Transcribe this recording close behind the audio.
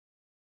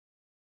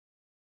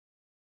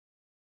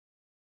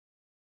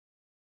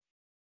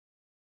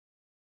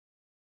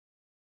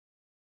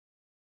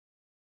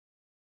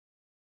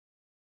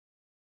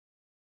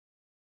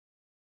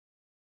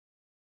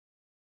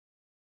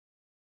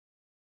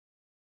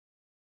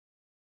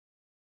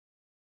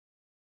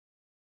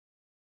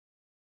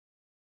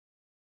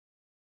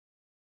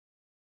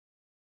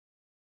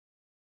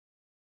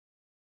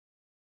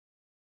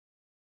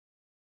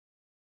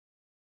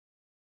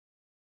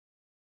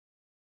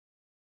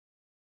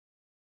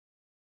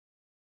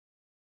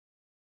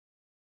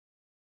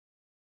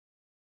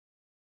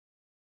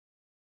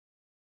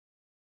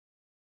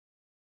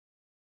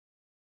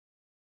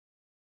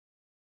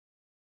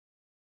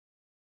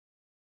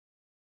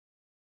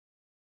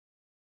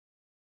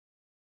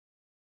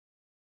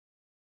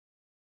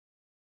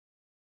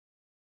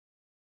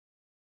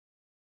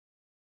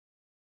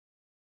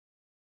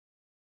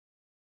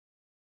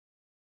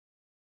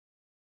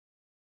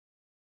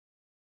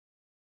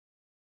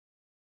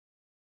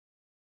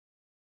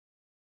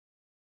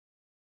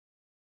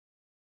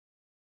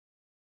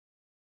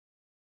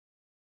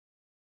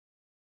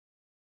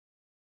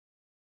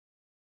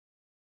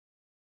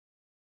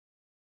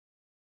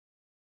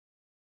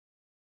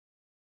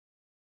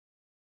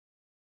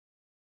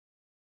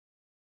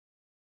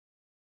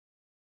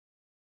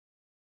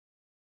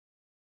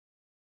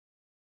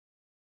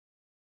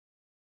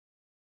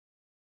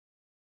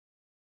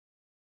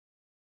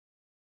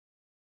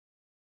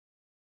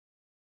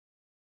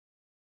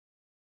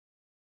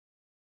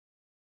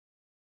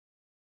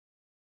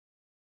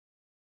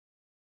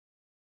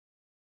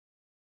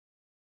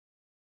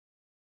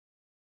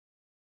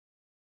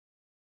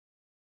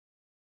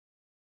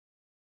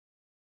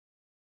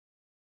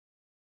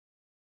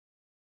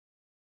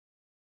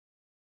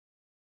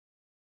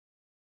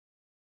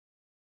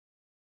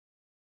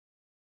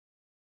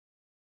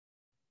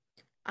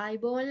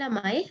ආයිබෝන්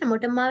ළමයි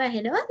හැමෝටම මාව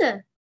ඇහෙනවද?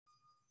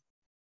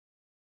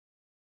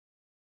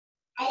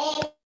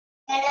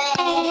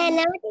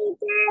 ඇහෙනවා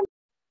ටීචර්.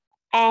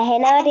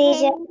 ඇහෙනවා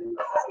ටීචර්.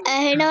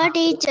 ඇහෙනවා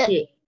ටීචර්.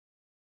 Okay.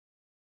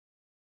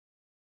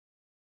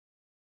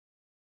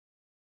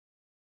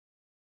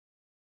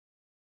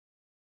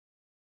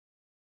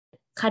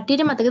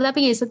 කට්ටියට මතකද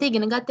අපි ගිය සතියේ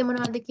ඉගෙන ගත්තේ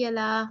මොනවද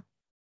කියලා?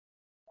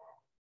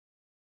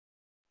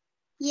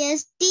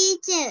 Yes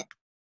teacher.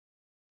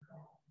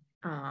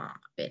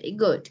 very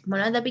good.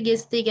 මොනවද අපි ගිය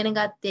සතියේ ඉගෙන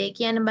ගත්තේ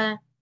කියන්න බලන්න.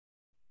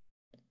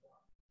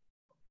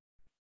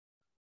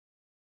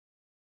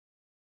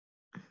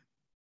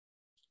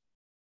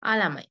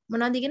 ළමයි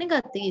මොනවද ඉගෙන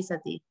ගත්තේ ගිය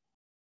සතියේ?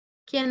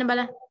 කියන්න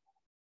බලන්න.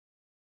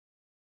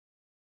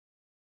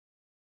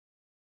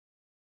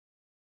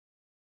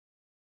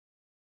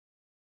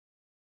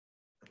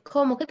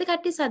 මොකද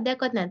කට්ටිය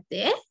සද්දයක්වත්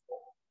නැත්තේ?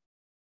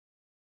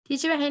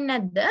 ටීචර් ඇහෙන්නේ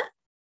නැද්ද?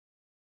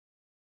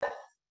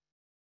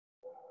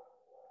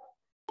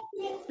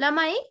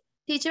 ළමයි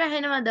ටීචර්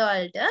ඇහෙනවද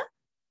ඔයාලට?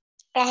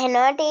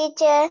 ඇහෙනවා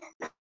ටීචර්.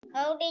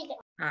 ඔව් ටීචර්.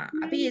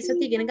 අපි ගිය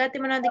සතියේ ඉගෙන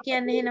ගත්තේ මොනවද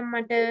කියන්න එහෙනම්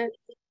මට?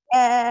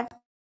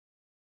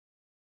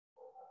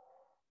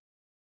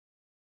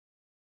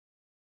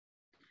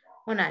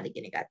 මොනවද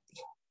ඉගෙන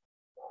ගත්තේ?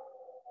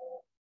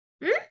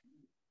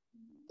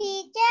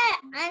 ටීචර්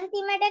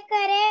අන්තිමට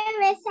කරේ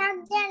වෙසක්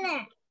ගැන.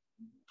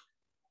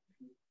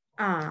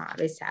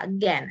 වෙසක්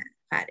ගැන.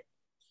 හරි.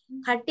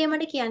 කට්ටිය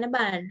මට කියන්න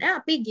බලන්න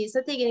අපි ගිය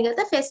සතියේ ඉගෙන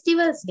ගත්ත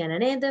ෆෙස්ටිවල්ස් ගැන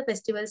නේද?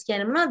 ෆෙස්ටිවල්ස්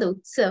කියන්නේ මොනවද?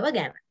 උත්සව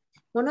ගැන.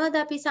 මොනවද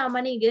අපි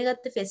සාමාන්‍යයෙන් ඉගෙන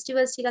ගත්ත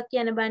ෆෙස්ටිවල්ස් ටිකක්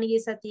කියන්න බලන්න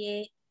ගිය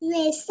සතියේ?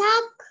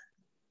 වෙසක්.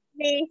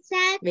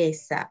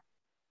 වෙසක්.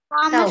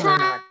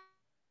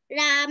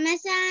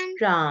 රාමසන්.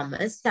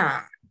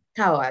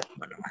 තවත්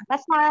මොනවද?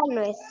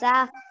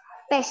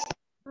 වෙසක්.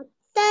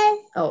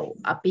 ඔව්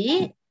අපි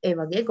ඒ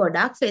වගේ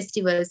ගොඩාක්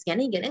ෆෙස්ටිවල්ස්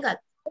ගැන ඉගෙන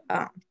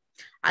ගත්තා.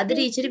 අද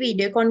ටීචර්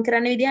වීඩියෝ කොන්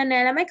කරන්න විදියක්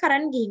නෑ ළමයි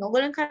කරන්න ගිහින්.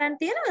 ඔයගොල්ලන් කරන්න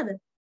තියනවද?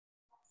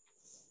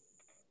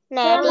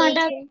 නෑ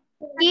ටීචර්.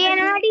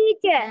 තියෙනවා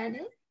ටීචර්.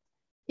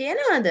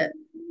 තියනවද?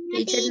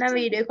 ටීචර් නම්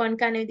වීඩියෝ කොන්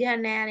කරන්න විදියක්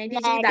නෑ නේ.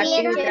 ටීචර් දත්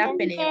විතරක්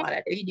පෙනේ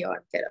ඔයාලට වීඩියෝ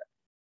ඔන් කරලා.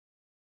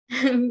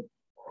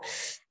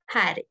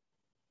 හරි.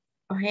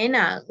 එහෙනම්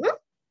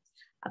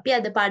අපි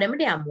අද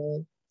පාඩමට යමු.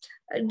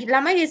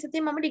 ළමයි මේ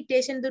සතියේ මම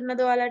ඩික්ටේෂන්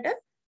දුන්නද ඔයාලට?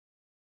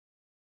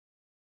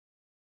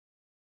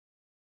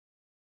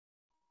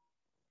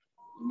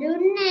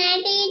 දුන්නේ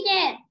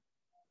ටීචර්.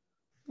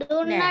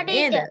 දුන්නා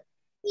ටීචර්.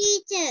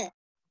 ටීචර්.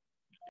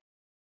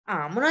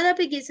 මොනවද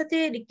අපි ගිය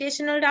සතියේ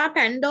ඩික්ටේෂන් වලට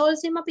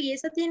පැන්ඩෝල්සින් අපි ගිය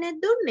සතියේ නේද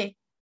දුන්නේ?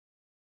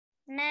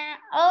 නෑ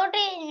ඔව්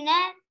ටීචර්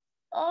නෑ.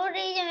 ඔව්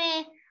ටීචර් මේ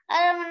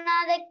අර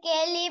මොනවාද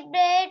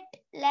කැලිබ්‍රේට්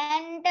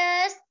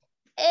ලැන්ටර්ස්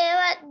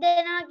ඒවත්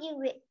දෙනවා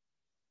කිව්වේ.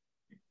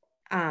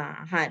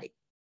 හරි.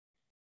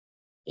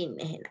 ඉන්න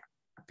එහෙනම්.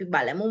 අපි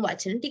බලමු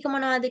වචන ටික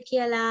මොනවද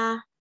කියලා.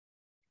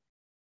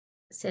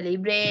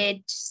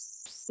 celebrate,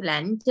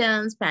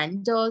 lanterns,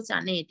 pantos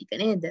අනේ ටික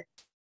නේද?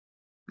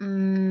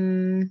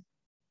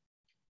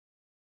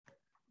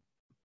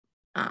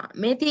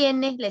 මේ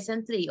තියෙන්නේ lesson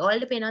 3.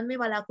 ඔයාලට පේනවද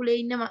මේ වලාකුලේ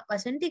ඉන්න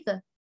වචන ටික?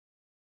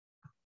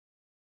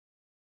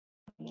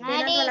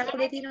 පේනවද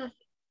වලාකුලේ තියෙනවා?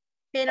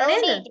 පේනව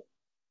නේද?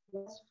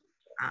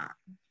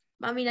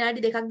 මම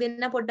විනාඩි 2ක්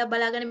දෙන්න පොඩ්ඩක්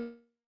බලාගෙන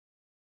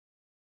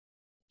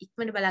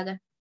ඉක්මනට බලාගන්න.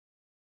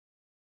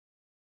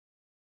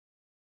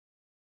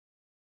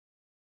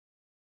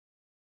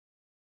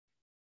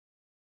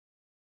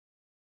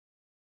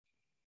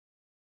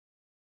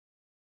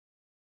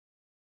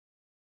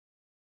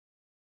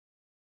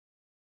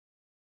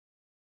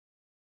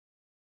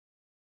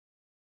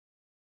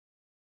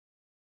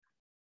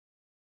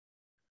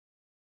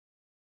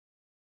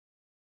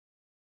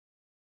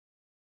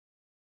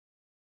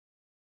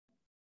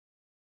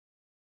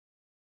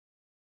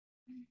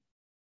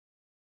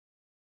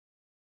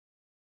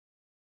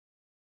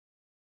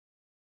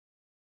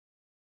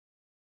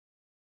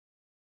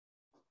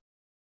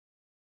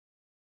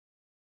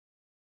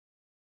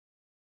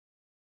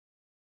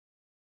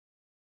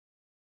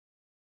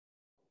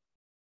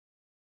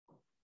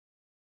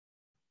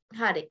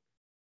 හරි.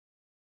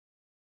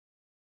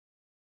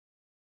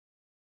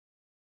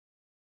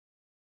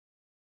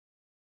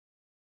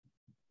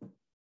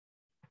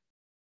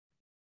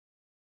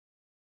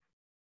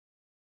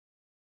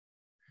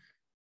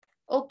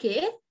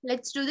 Okay,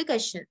 let's do the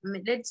question.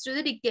 Let's do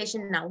the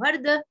dictation now.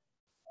 හරිද?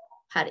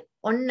 හරි.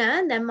 ඔන්න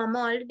දැන් මම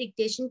ඔයාලට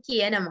dictation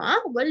කියනවා.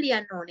 ඔයගොල්ලෝ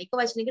ලියන්න ඕනේ. එක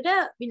වචනයකට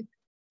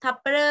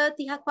තප්පර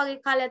 30ක් වගේ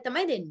කාලයක්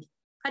තමයි දෙන්නේ.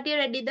 කටිය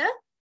readyද?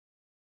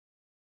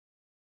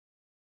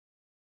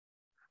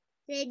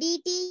 Ready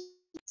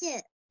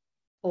teacher.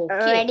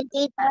 Okay. Ready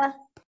teacher.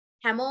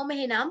 හැමෝම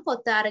එහෙනම්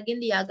පොත අරගෙන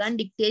ලියාගන්න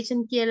dictation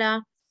කියලා.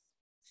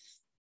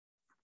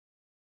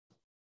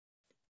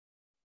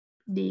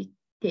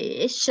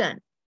 Dictation.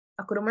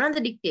 අකුරු මොනවද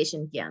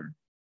dictation කියන්නේ?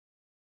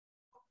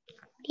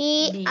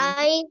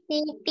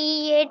 D-I-C-T-A-T-I-O-N.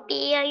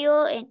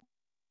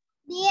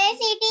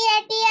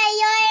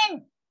 D-I-C-T-A-T-I-O-N.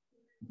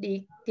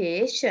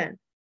 Dictation.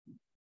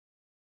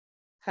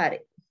 හරි.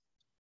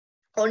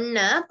 ඔන්න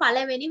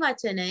පළවෙනි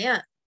වචනය.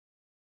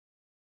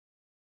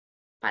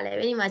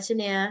 පළවෙනි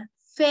වචනය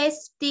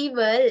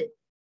festival.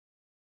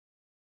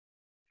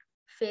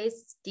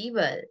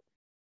 Festival.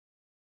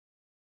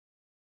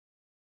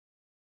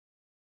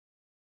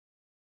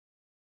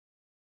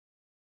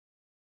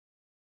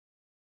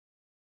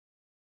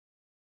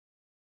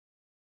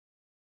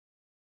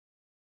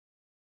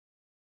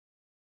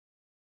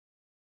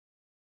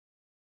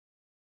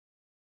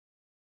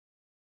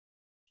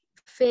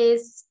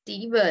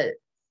 Festival.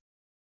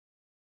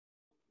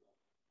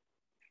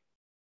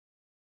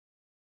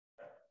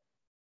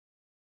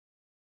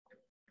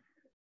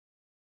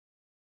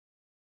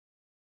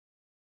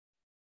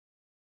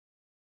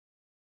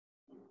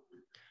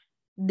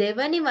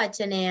 දෙවනි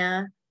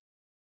වචනය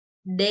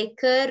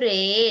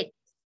decorate.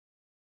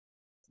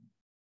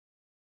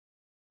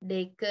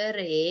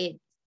 Decorate.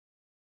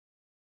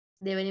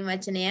 දෙවනි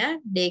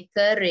වචනය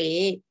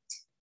decorate.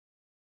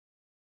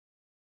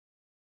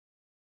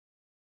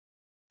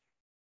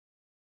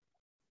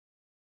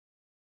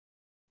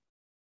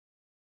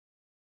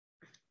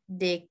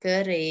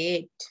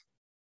 Decorate.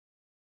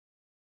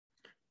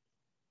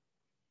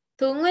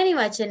 තුන්වෙනි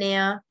වචනය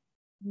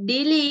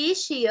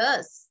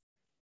delicious.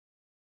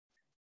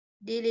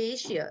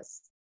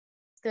 Delicious.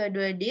 Third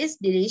word is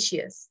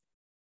delicious.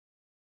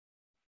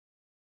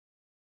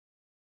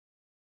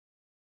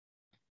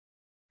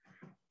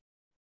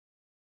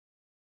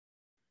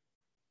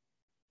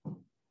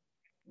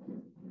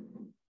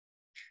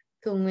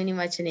 තුන්වෙනි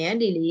වචනය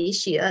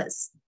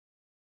delicious.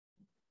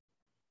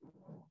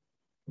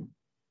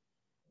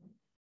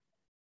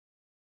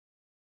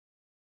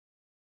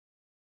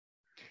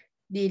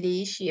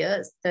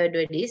 Delicious. Third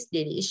word is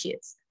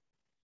delicious.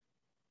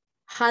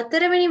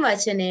 හතරවෙනි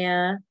වචනය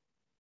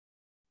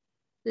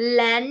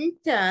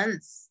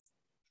lanterns.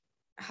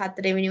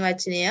 හතරවෙනි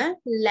වචනය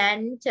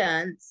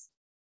lanterns.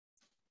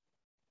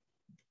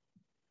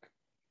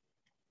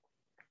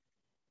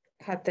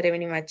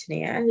 හතරවෙනි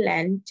වචනය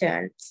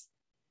lanterns.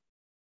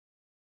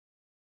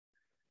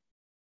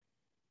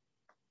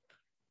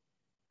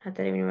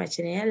 හතරවෙනි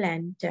වචනය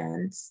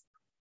lanterns.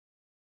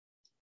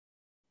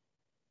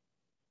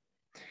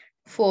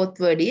 Fourth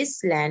word is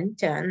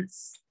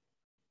lanterns.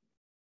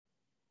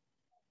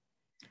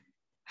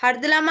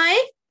 හරිද ළමයි?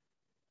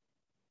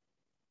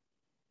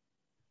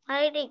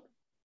 හරි.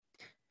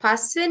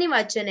 පස්වෙනි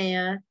වචනය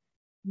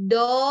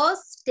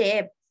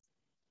doorstep.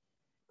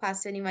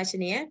 පස්වෙනි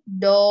වචනය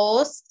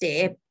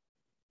doorstep.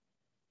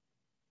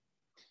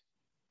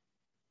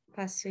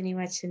 පස්වෙනි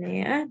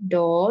වචනය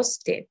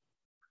doorstep.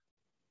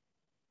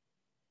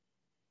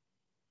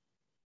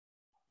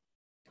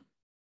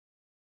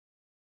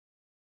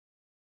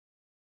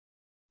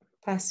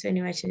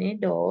 පස්වෙනි වචනය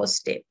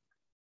doorstep.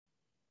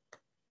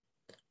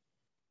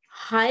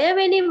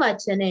 හයවෙනි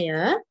වචනය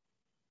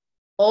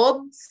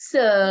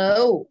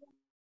observe.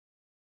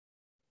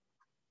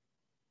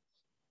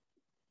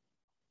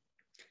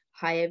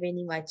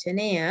 හයවෙනි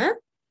වචනය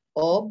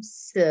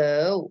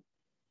observe.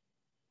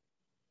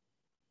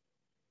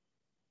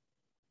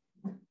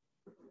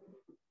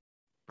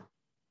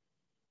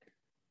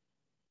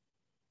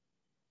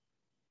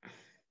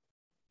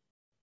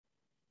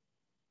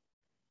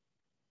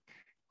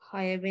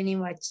 හයවෙනි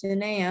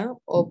වචනය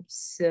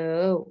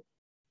observe.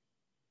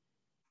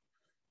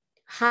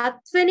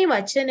 හත්වෙනි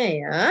වචනය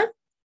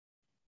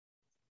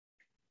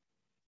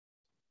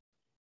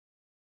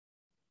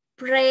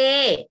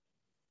pray.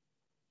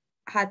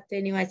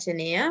 හත්වෙනි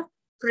වචනය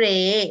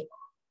pray.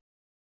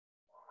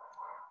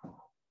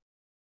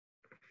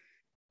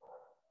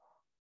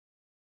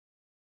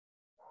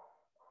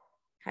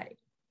 හරි.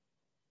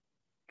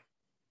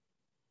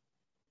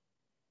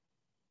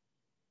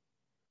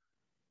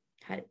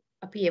 හරි.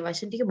 අපි ඒ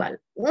වචන ටික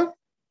බලමු.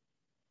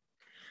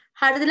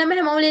 හරිද ළමයි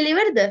හැමෝම ලියලා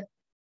ඉවරද?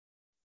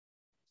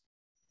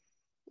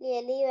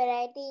 ලියලා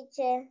ඉවරයි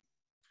ටීචර්.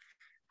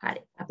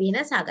 හරි. අපි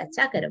එහෙනම්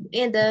සාකච්ඡා කරමු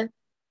නේද?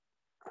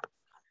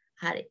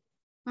 හරි.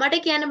 මට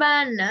කියන්න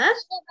බලන්න.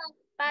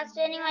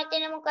 පස්වෙනි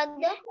වචනේ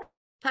මොකද්ද?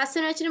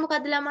 පස්වෙනි වචනේ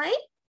මොකද්ද ළමයි?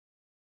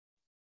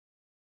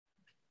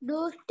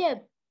 doorstep.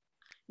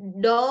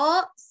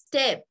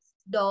 doorstep.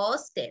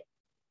 doorstep.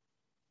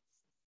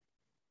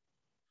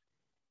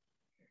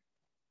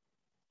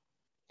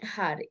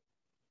 හරි.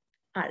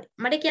 හරි.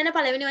 මට කියන්න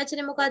පළවෙනි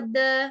වචනේ මොකද්ද?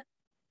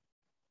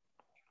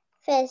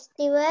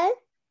 festival.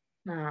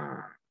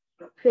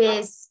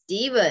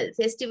 festival.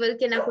 festival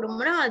කියන අකුර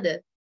මොනවද?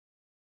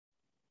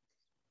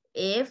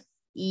 F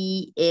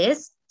E S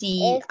T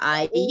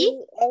I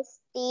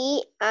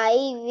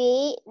V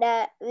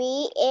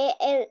A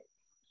L.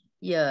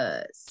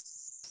 Yes.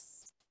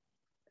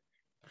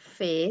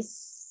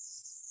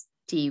 Festival.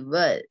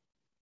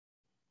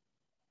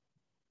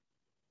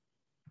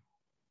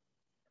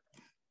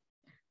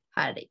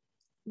 හරි.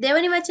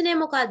 දෙවනි වචනේ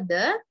මොකද්ද?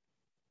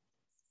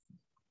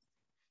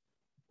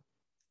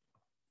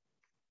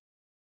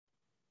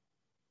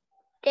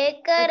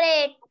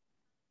 decorate.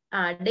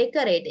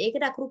 decorate.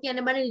 ඒකට අකුරු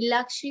කියන්න බෑ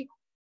ලිලක්ෂි.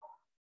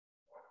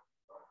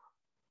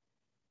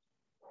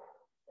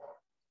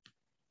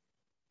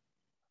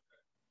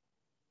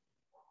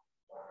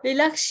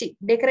 ලිලක්ෂි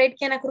decorate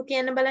කියන අකුරු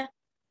කියන්න බෑ.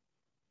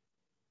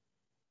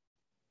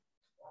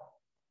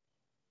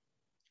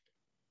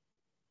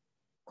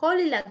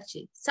 කෝලි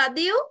ලක්ෂි.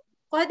 සදියු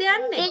කොහෙද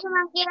යන්නේ? ඒක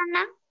මම කියන්න.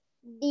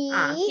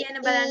 කියන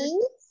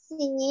බලන්න.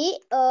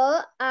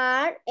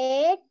 DECORATE.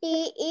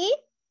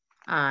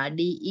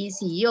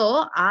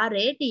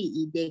 DECORATE.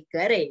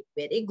 decorate.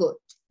 Very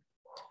good.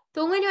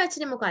 තුන්වෙනි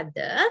වචනේ මොකද්ද?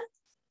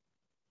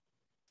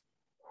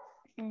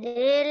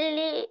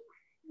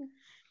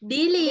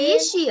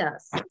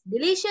 Delicious.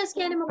 Delicious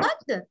කියන්නේ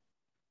මොකක්ද?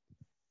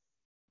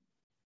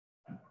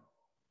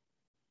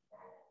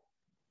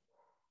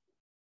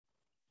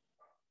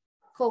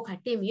 කෝ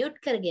කට්ටිය මියුට්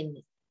කරගන්න.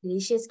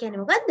 Delicious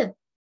කියන්නේ මොකද්ද?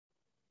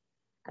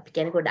 අපි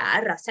කියන්නේ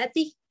ගොඩාක් රස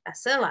ඇති,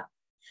 රසවත්.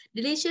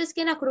 Delicious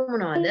කියන අකුරු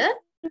මොනවද?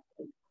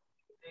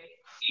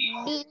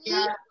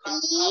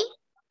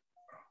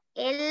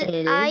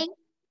 DELICIOUS.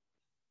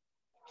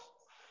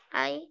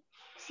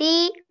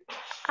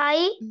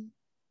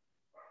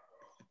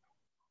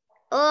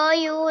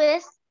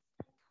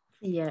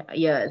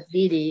 Yes,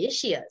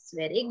 delicious.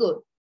 Very good.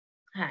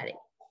 හරි.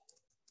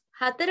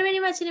 හතරවෙනි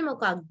වචනේ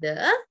මොකක්ද?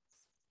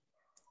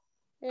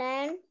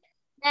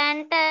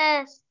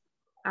 Lanterns.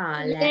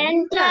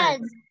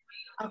 lanterns.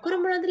 අකුරු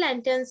මොනවද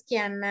lanterns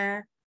කියන්න?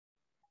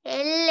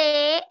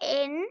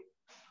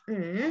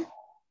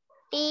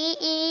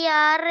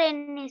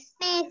 LANTERNS.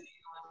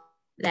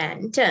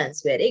 lanterns.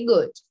 Very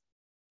good.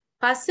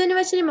 පස්වෙනි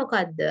වචනේ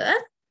මොකක්ද?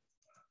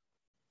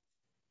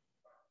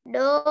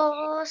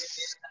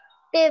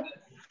 Doorstep.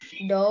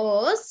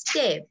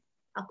 doorstep.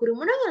 අකුරු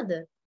මොනවද?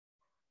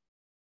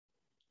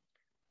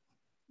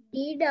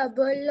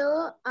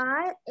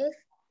 DOORSTEP.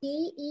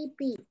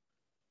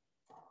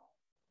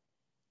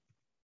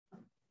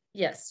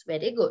 yes,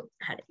 very good.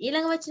 හරි.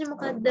 ඊළඟ වචනේ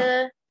මොකක්ද?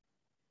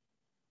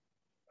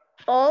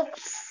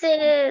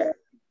 Observe.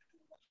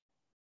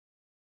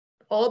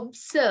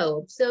 observe.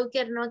 observe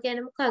කරනවා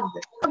කියන්නේ මොකක්ද?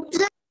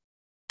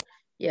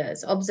 yes,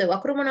 observe.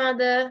 අකුරු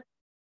මොනවද?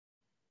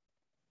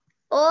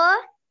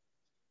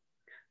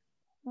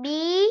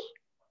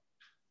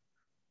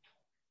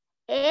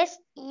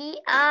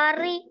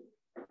 OBSERE.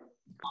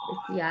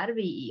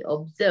 CRVE.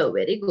 observe.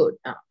 very good.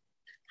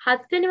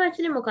 හත්වෙනි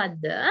වචනේ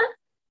මොකක්ද?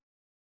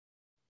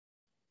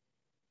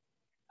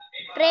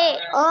 Pray.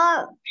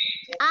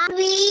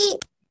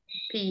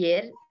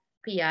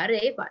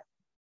 PRA.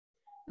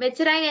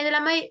 මෙච්චරයි නේද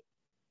ළමයි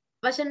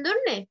වචන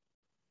දුන්නේ?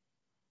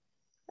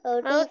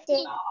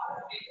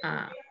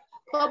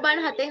 කොබන්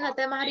 7න්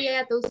 7ම හරියයි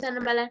අත උස්සන්න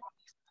බලන්න.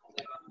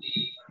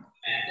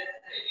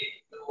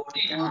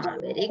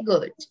 very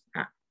good.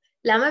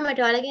 ළමයි මට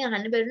ඔයාලගෙන්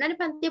අහන්න බැරිුණානේ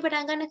පන්තිය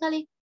පටන් ගන්න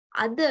කලින්.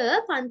 අද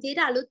පන්තියට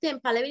අලුතෙන්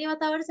පළවෙනි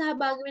වතාවට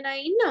සහභාගී වෙන අය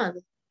ඉන්නවද?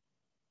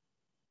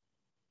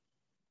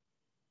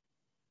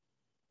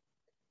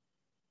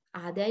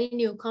 Are there any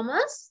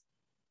newcomers?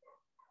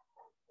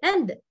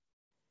 නැද්ද?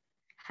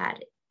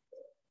 හරි.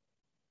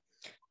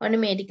 ඔන්න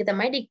මේ ටික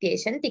තමයි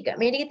ඩික්ටේෂන් ටික.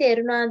 මේ ටික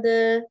තේරුණාද?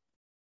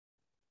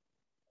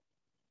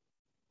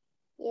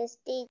 Yes,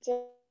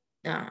 teacher.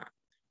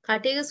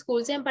 කට්ටියක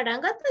ස්කූල් එකෙන් පටන්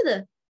ගත්තද?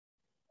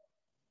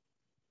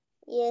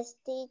 Yes,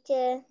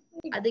 teacher.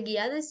 අද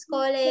ගියාද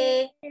ඉස්කෝලේ?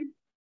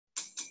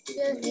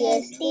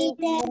 Yes,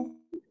 teacher.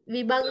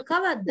 විභාග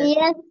කවද්ද?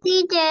 Yes,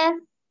 teacher.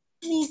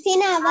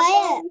 9.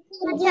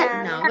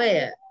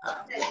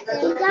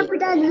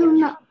 අපිට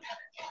දුන්නා.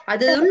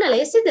 අද දුන්න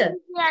ලේසිද?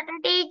 යට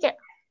teacher.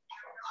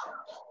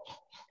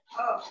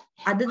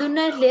 අද දුන්න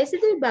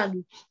ලේසිද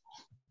විභාගෙ?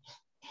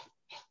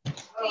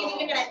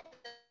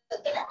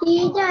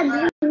 Teacher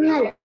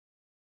දුන්නා.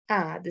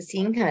 අද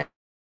සිංහල.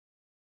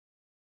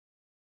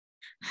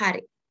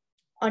 හරි.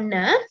 ඔන්න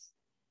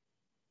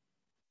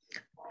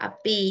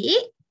අපි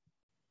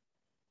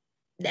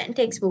දැන්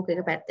ටෙක්ස්ට් බුක්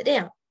එක පැත්තට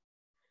යමු.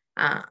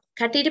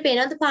 කට්ටියට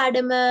පේනවද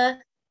පාඩම?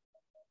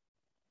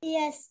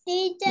 Yes,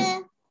 teacher.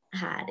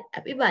 හරි.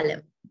 අපි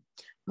බලමු.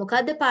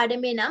 මොකද්ද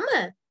පාඩමේ නම?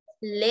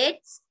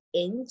 Let's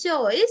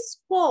enjoy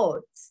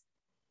sports.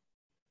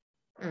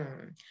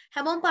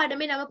 හැමෝම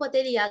පාඩමේ නම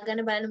පොතේ ලියා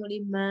ගන්න බලන්න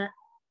මුලින්ම.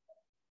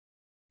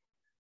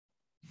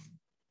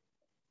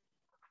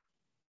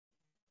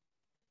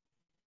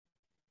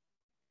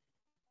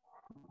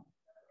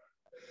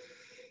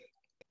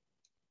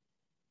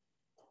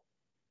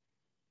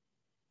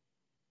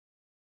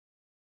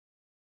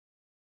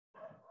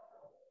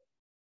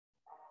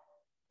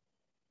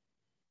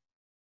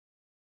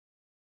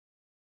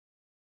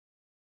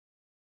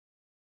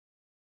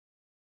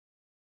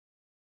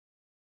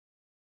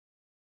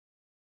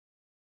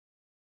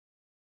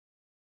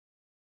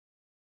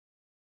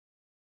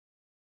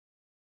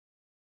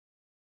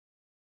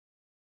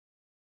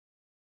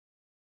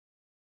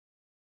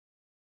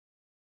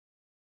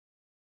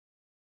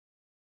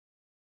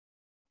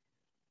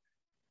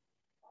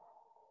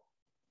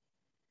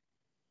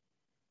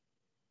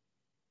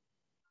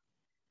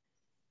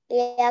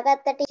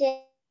 ලියාගත්ත teacher.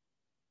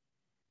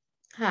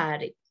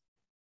 හරි.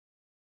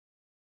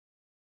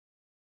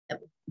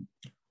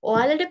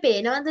 ඔයාලට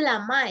පේනවද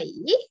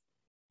ළමයි?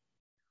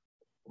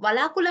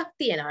 වලාකුලක්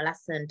තියෙනවා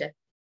ලස්සනට.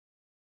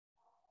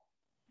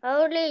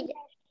 ඔව්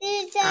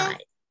teacher.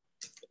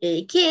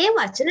 ඒකේ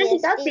වචන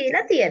ටිකක්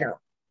දීලා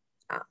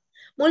තියෙනවා.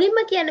 මුලින්ම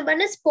කියන්න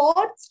බන්න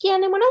ස්පෝර්ට්ස්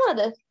කියන්නේ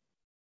මොනවද?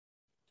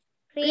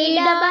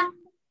 ක්‍රීඩා.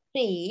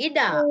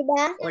 ක්‍රීඩා.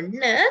 ක්‍රීඩා. ඔන්න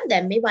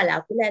දැන් මේ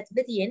වලාකුළු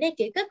ඇතුලේ තියෙන එක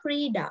එක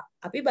ක්‍රීඩා.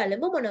 අපි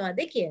බලමු මොනවද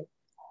කියලා.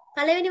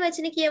 පළවෙනි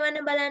වචනේ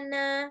කියවන්න බලන්න.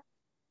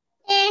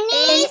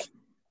 ටෙනිස්.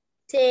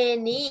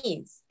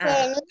 ටෙනිස්.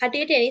 ටෙනිස්.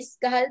 කටිය ටෙනිස්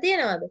ගහලා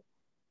තියනවද?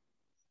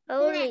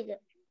 ඔව් ටීචර්.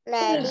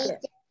 නෑ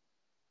ටීචර්.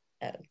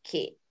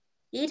 ඕකේ.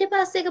 ඊට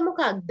පස්සේ එක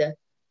මොකක්ද?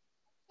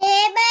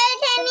 Table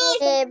tennis.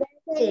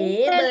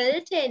 Table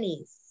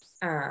tennis.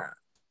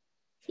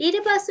 ඊට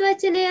පස්සේ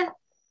වචනය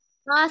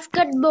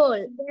බාස්කට්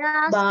බෝල්.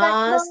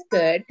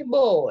 Basket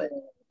ball.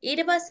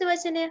 ඊට පස්සේ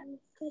වචනය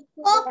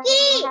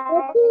හොකී.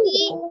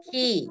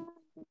 හොකී.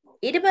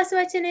 ඊට පස්සේ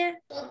වචනය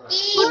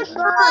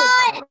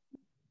ෆුට්බෝල්.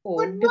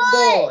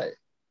 ෆුට්බෝල්.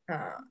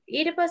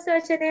 ඊට පස්සේ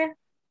වචනය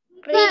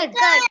ක්‍රිකට්.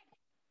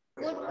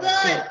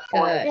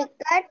 ෆුට්බෝල්.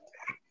 ක්‍රිකට්.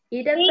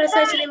 ඊට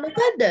පස්සේ වචනය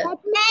මොකද්ද?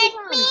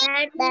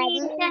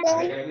 බැඩ්මින්ටන්.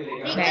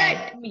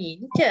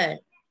 බැඩ්මින්ටන්.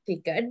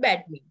 Cricket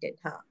badminton.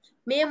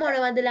 මේ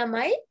මොනවද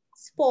ළමයි?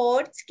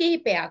 ස්පෝර්ට්ස්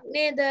කිහිපයක්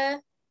නේද?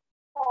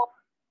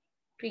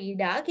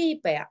 ක්‍රීඩා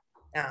කිහිපයක්.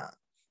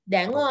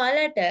 දැන්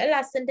ඔයාලට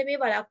ලස්සනට මේ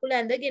වලාකුළු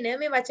ඇඳගෙන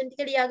මේ වචන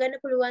ටික ලියා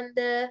ගන්න පුළුවන්ද?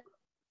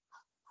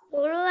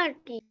 පුළුවන්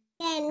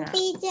ටීචර්.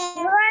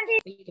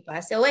 ඊට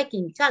පස්සේ ඔය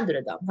එකින් චඳුර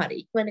ගමු. හරි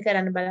ඉක්මන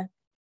කරන්න බලන්න.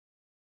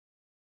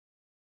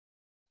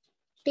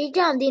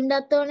 ටීචර්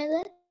අඳින්නත් ඕනේද?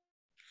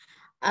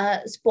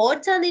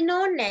 ස්පෝර්ට්ස් අඳින්න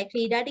ඕනේ නැහැ.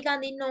 ක්‍රීඩා ටික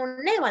අඳින්න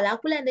ඕනේ නැහැ.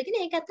 වලාකුළු ඇඳගෙන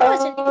ඒක ඇතුළේ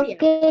වචන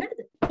ටික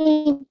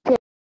ලියන්න. හරිද?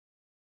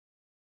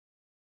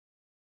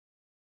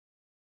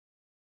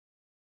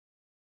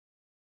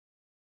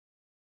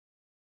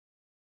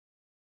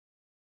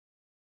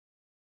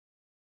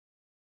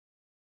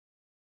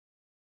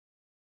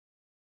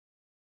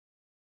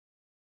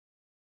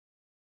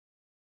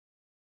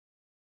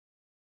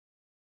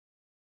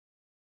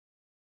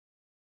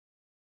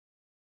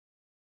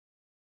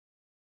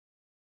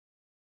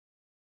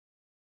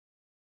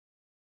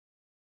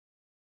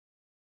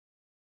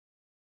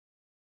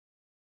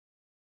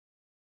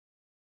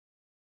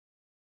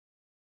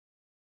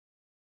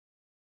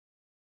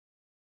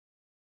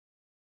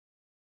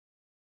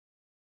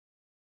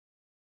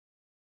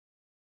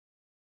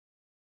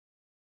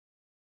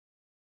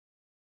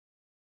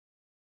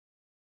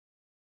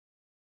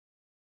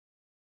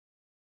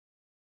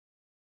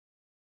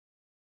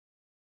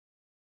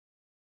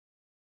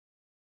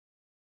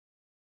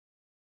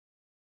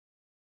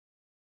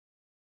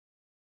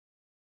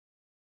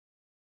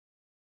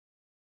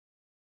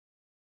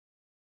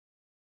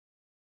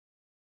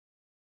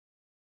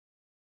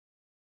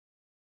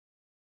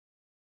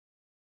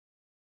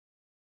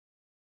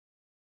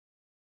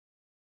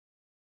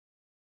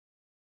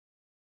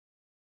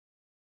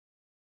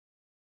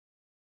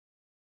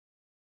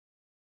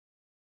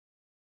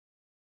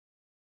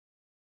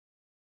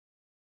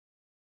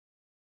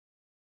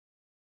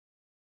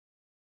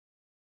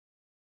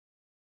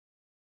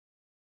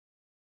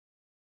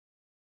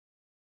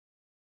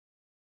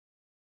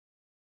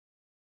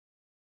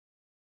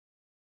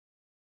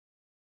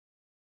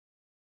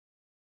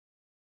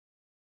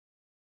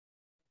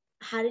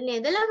 හරි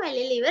නේද ළමයි?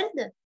 ලියලා ඉවරද?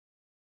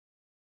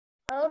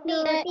 ඔව්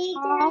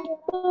ටීචර්.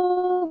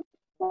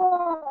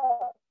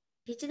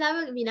 ටීචර්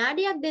තව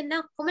විනාඩියක් දෙන්න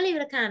ඔක්කොම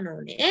ඉවර කරන්න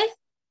ඕනේ.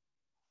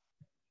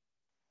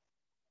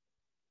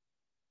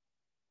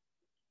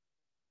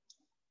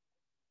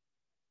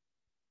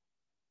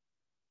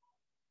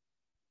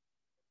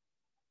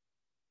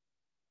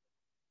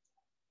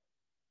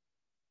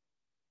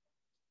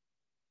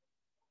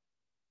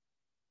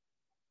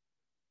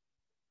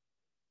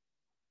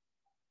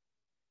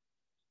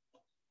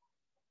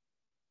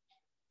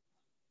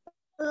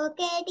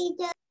 ඕකේ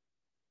ටීචර්.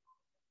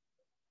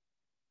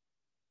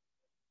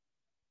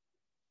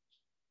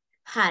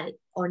 හරි.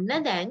 ඔන්න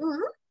දැන්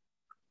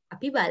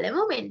අපි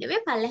බලමු මෙන්න මේ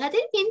පල්ලෙහා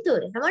තියෙන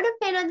පින්තූරය. හැමෝටම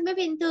පේනවද මේ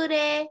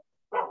පින්තූරේ?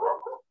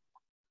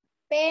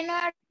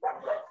 පේනවා.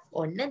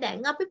 ඔන්න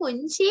දැන් අපි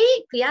පුංචි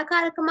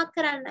ක්‍රියාකාරකමක්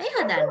කරන්නයි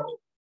හදන්නේ.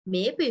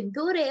 මේ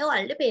පින්තූරේ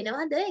ඔයාලට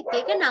පේනවද? එක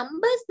එක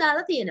නම්බර්ස්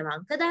දාලා තියෙනවා.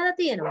 අංක දාලා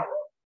තියෙනවා.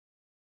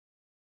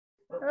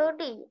 ඔව්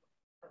ටීචර්.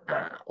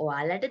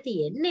 ඔයාලට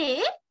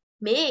තියෙන්නේ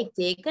මේ එක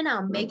එක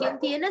නම්බර් එකෙන්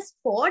තියෙන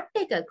ස්පෝර්ට්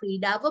එක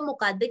ක්‍රීඩාව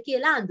මොකද්ද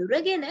කියලා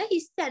අඳුරගෙන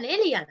හිස් තැනේ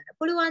ලියන්න.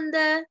 පුළුවන්ද?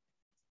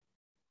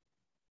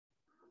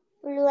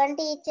 පුළුවන්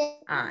ටීචර්.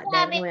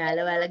 දැන්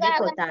ඔයාලා ඔයාලගේ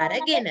පොත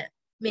අරගෙන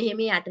මෙහෙම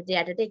යටට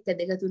 1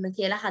 2 3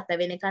 කියලා 7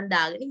 වෙනකන්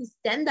දාගෙන හිස්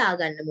තැන්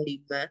දාගන්න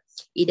මුලින්ම.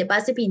 ඊට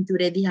පස්සේ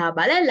පින්තූරේ දිහා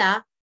බලලා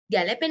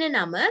ගැලපෙන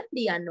නම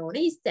ලියන්න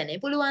ඕනේ හිස්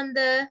තැනේ. පුළුවන්ද?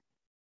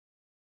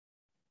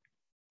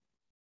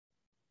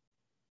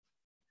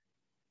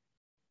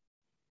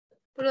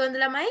 පුළුවන්ද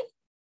ළමයි?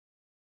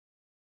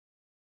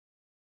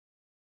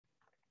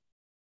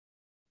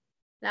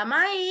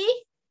 ළමයි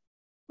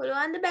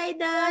පුළුවන්ද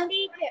බැයිද?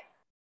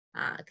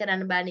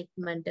 කරන්න බෑ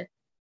ඉක්මනට.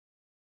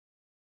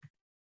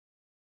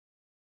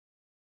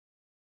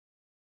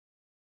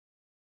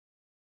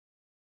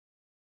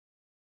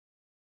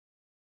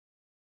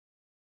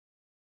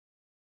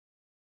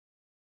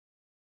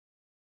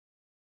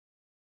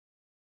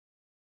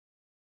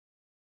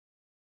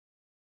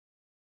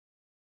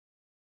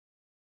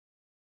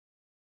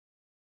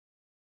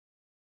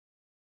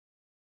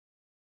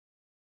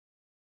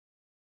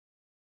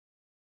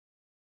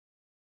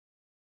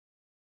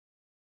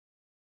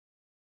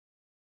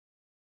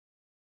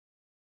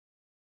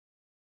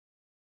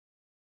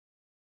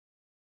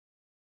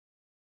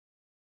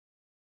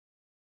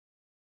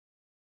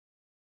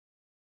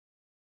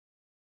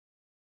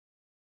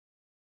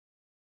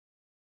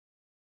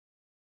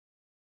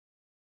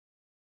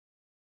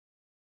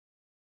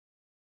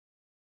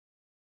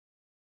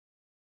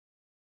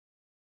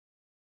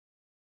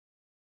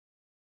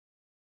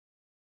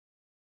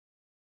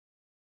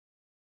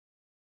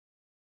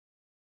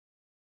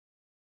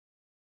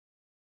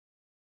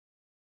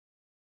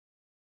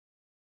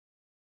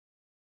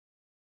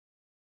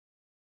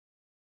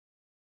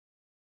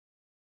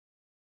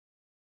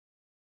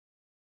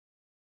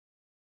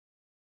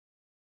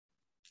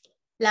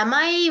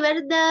 ළමයි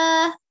ඉවරද?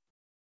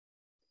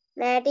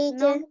 නෑ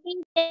ටීචර්.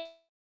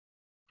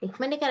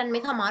 ඉක්මනට කරන්න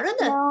මේක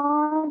අමාරුද?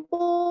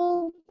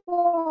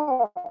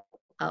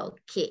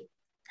 ඕකේ.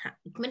 හා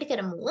ඉක්මනට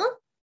කරමු.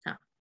 හා.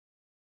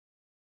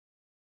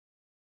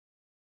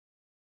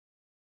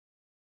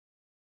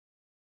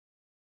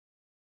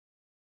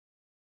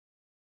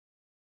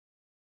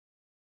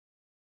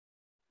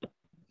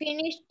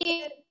 Finish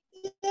it.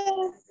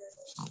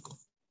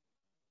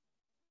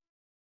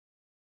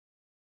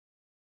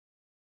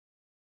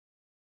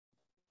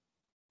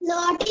 No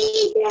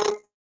teacher.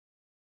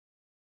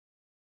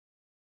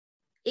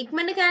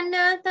 ඉක්මනට කරන්න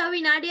තව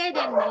විනාඩියයි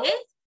දෙන්නේ.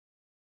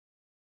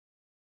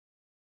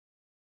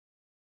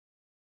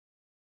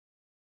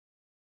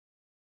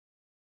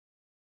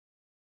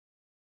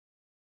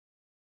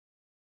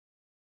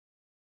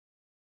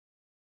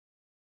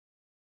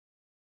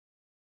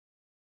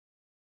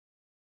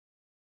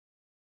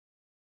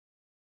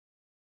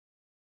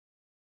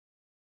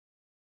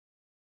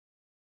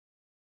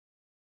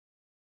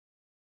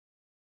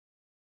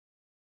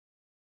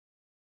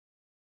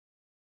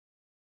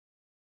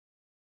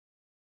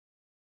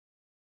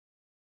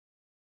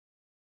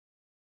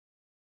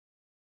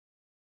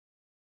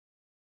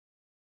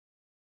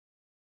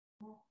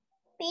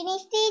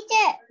 Finish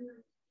teacher.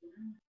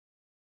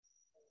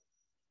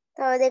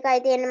 තව දෙකයි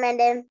තියෙන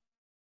මැඩම්.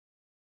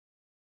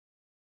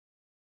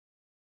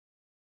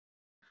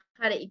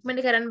 හරි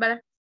ඉක්මනට කරන්න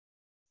බලන්න.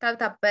 තව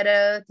තප්පර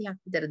 30ක්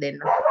විතර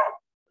දෙන්න.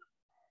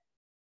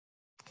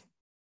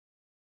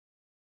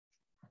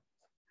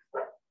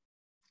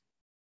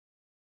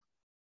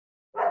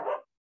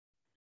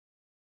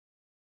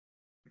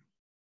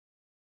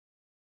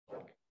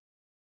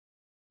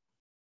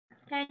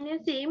 Can you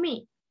see me?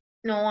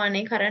 No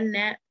අනේ කරන්නේ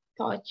නැහැ.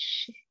 torch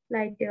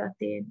light එකක්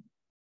තියෙන.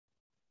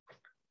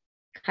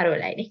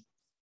 හරවලයිනේ.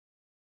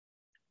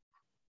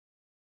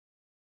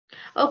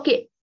 Okay.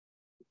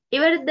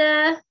 ඉවරද?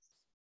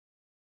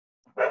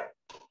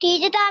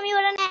 ටීචර් තාම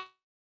ඉවර නෑ.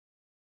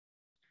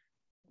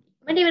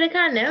 මට ඉවර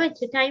කරන්න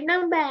මෙච්චර time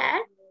නම්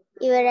බෑ.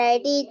 ඉවරයි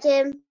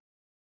ටීචර්.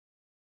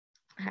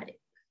 හරි.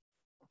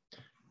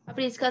 අපි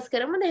discuss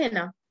කරමුද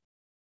එහෙනම්?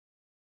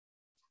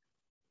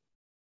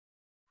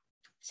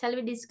 Shall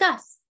we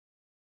discuss?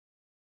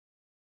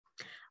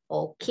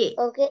 Okay.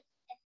 Okay.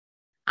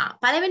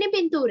 පළවෙනි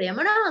පින්තූරය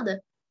මොනවාද?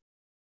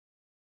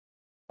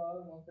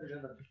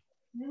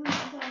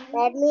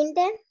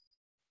 Badminton.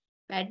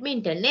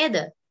 Badminton නේද?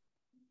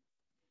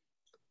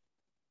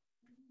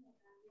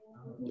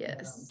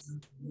 Yes.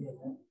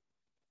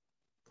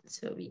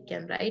 So we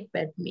can write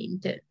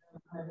badminton.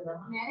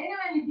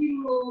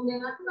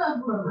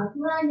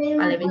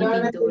 පළවෙනි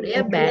පින්තූරය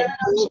bad.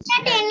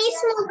 ටෙනිස්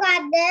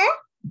මොකද්ද?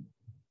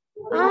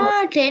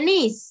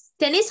 ටෙනිස්.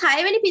 ටෙනිස්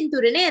 6 වෙනි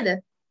පින්තූරේ නේද?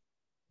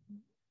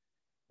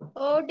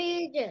 ඔව්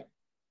ටීචර්.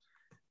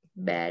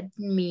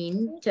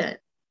 badminton.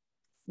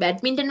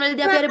 badminton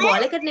වලදී අපි අර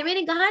බෝල් එකට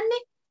නෙමෙයිනේ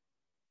ගහන්නේ.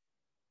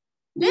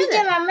 නේද?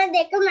 ටීචර් මම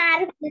දෙක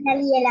මාරු කරලා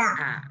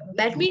ලියලා.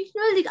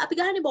 badminton වලදී අපි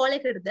ගහන්නේ බෝල්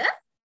එකටද?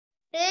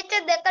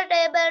 ටීචර් දෙක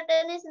ටේබල්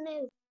ටෙනිස්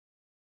නේ.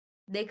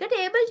 දෙක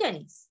table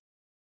tennis.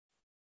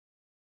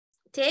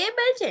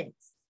 table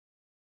tennis.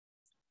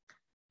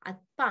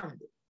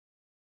 අත්පන්දු.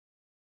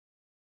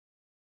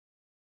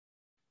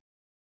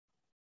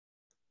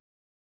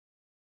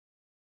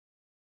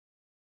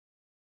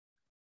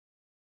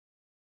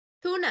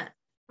 Tuna.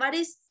 What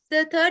is the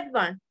third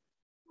one?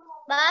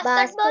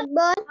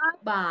 Basketball.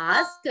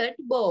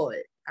 Basketball.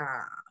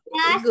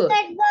 Very good.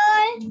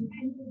 Basketball.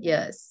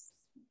 Yes.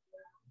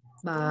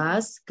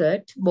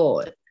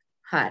 Basketball.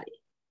 හරි.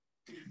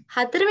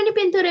 හතරවෙනි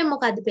පින්තූරයෙන්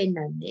මොකද්ද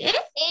පෙන්වන්නේ?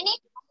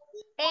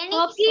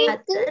 Hockey.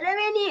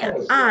 හතරවෙනි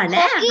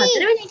නෑ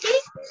හතරවෙනි එකේ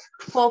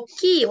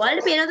හොකි.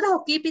 ඔයාලට පේනවද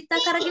හොකි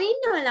පිටක් අරගෙන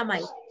ඉන්නව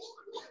ළමයි?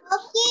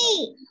 Hockey.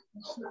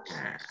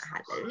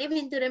 හතරවෙනි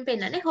පින්තූරයෙන්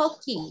පෙන්වන්නේ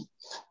හොකි.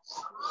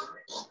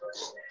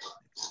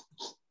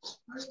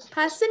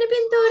 පස්වෙනි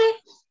පින්තූරේ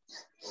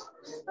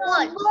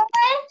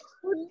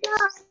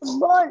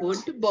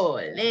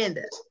ෆුට්බෝල් නේද?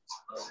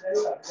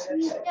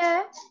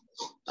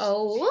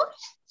 ඔව්.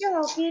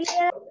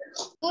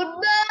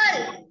 Football.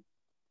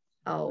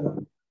 ඔව්.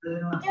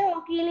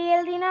 Hockey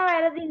ලියලා දිනා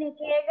වැරදිනේ.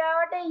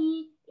 කේගාවට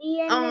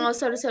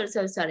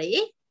sorry.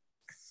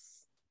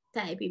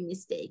 Typing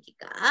mistake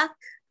එකක්.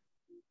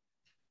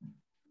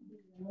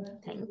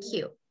 Thank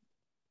you.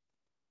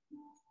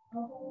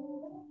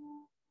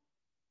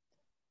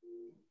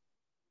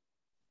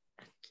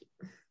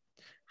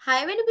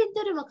 හයවෙනි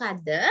පින්තූරේ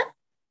මොකද්ද?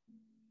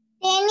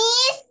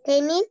 Tennis.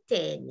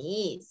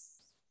 Tennis.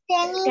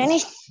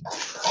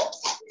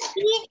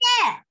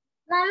 ටීචර්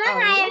මම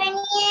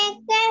හයවෙනි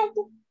එක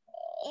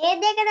ඒ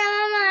දෙක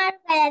තමයි මාරු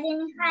කරලා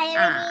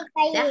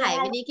තියෙන්නේ. දැන්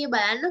හයවෙනි එකේ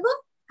බලන්නකෝ.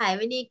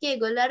 හයවෙනි එකේ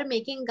ඒගොල්ලෝ අර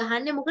මේකෙන්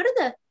ගහන්නේ මොකටද?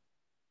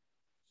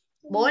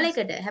 බෝල්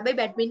එකට. හැබැයි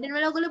බැඩ්මින්ටන්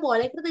වල ඔයගොල්ලෝ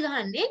බෝල් එකටද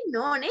ගහන්නේ?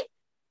 නෝනේ.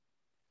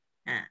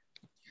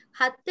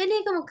 හත්වෙනි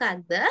එක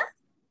මොකක්ද?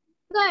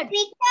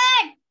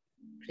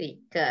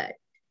 ක්‍රිකට්.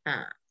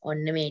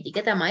 ඔන්න මේ ටික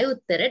තමයි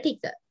උත්තර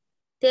ටික.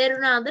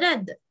 තේරුණාද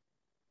නැද්ද?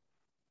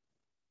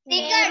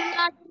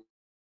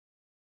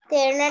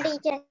 තේරුණා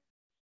ටීචර්.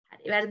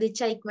 හරි වැරදිච්ච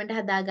ඉක්මනට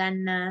හදා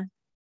ගන්න.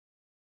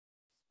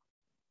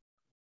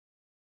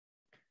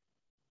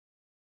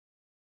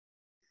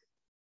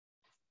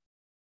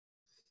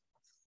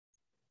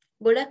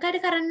 ගොඩක්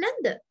අයට කරන්නේ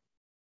නැද්ද?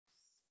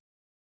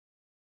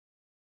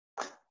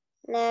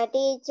 නෑ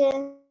ටීචර්.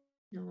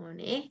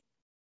 නෝනේ.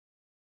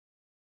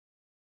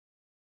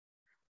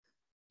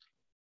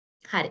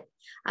 හරි.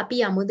 අපි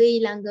යමුද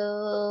ඊළඟ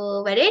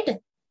වැඩේට?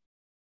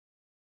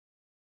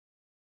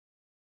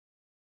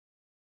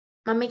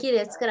 මම මේකේ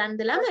රෙස්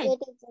කරන්නද ළමයි? ඔකේ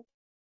ටීචර්.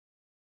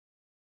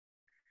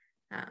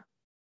 ආ.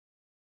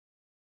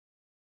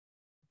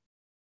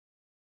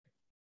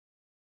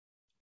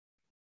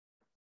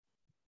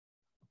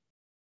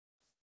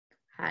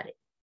 හරි.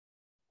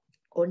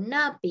 ඔන්න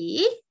අපි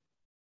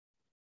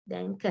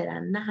දැන්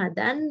කරන්න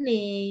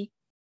හදන්නේ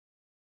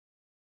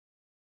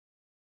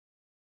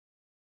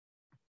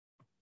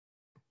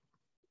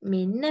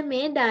මෙන්න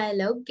මේ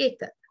ඩයලොග්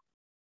එක.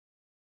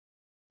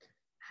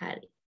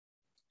 හරි.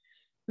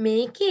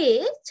 මේකේ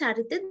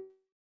චරිත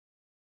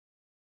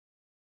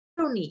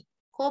රුණි.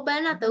 කෝ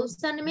බලන්න අත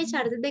උස්සන්නේ මේ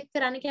චරිත දෙක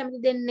කරන්න කැමති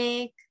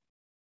දෙන්නේ.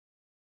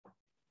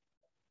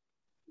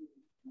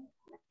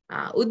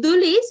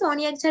 උදුලි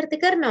සෝනියාගේ චරිත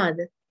කරනවද?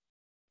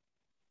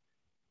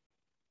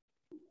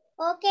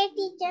 ඕකේ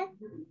ටීචර්.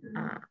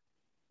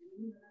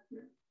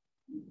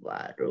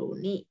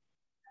 වරුණි.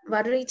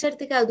 වරුණි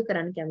චරිත කවුද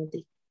කරන්න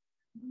කැමති?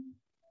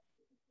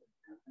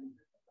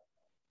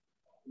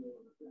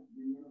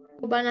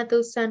 ඔබ අත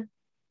උස්සන්න.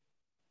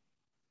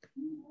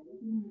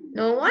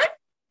 No one?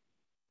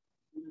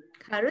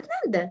 කරුත්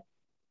නැද්ද?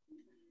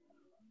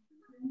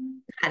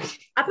 හරි.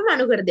 අපි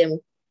මනු කර දෙමු.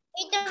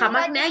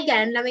 කමක් නෑ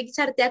ගෑනු ළමයිගේ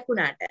චරිතයක්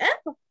වුණාට.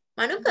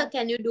 මනුක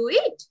can you do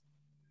it?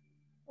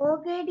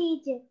 Okay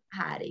teacher.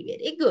 හරි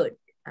very good.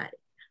 හරි.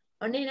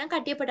 ඔන්න එහෙනම්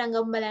කටිය පටන්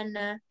ගමු බලන්න.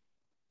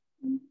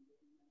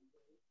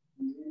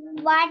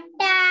 What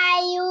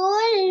are you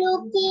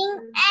looking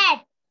at?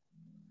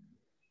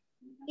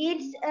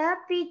 It's a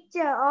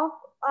picture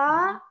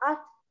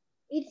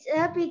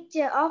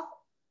of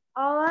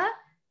our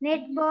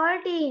netball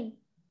team.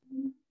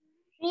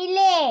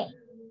 Relay.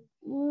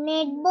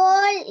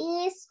 Netball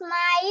is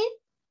my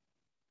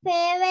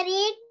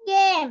favorite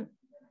game.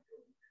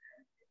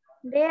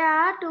 They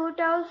are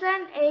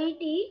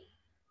 2080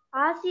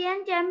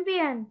 ASEAN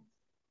champions.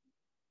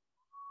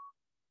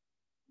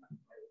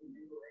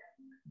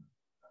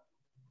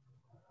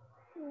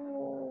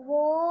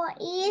 Who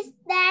is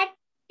that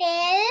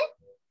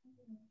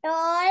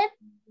tall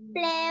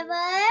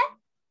player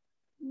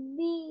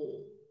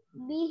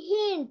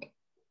behind?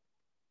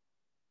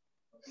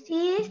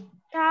 She is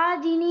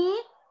Rajini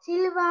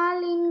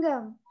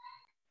Silvalingam.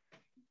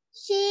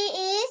 She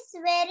is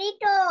very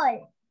tall.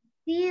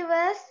 She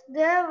was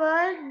the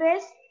world's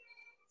best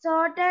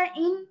shooter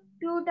in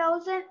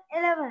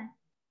 2011.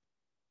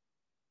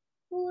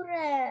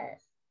 Hooray!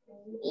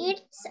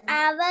 It's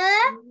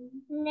our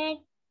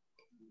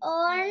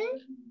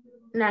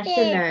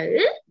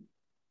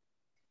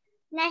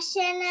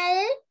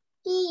national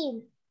team.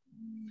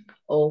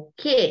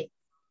 Okay.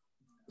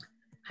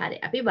 හරි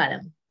අපි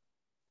බලමු.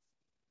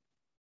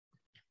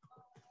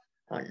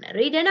 ඔන්න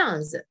read and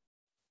answer.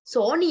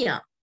 Sonia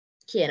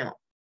කියනවා.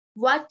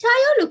 What are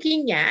you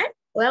looking at?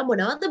 ඔයා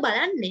මොනවද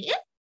බලන්නේ?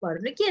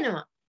 වරුණ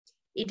කියනවා.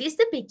 It is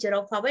the picture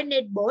of our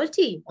netball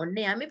team. ඔන්න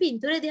යා මේ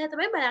පින්තූරය දිහා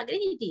තමයි බලාගෙන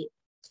හිටියේ.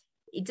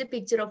 It's a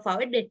picture of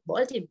our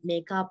netball team.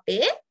 මේක අපේ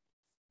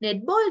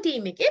netball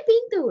team එකේ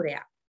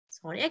පින්තූරයක්.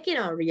 සෝනියා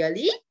කියනවා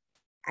really?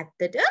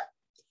 ඇත්තට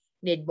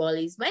netball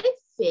is my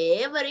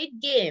favorite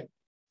game.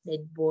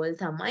 netball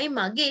තමයි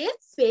මගේ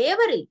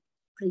favorite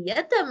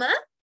ප්‍රියතම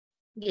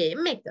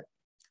game එක.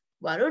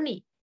 Waruni.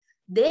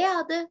 They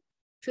are the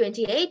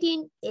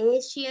 2018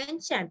 Asian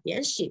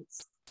Championships.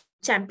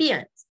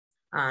 Champions.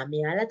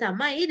 මෙයාලා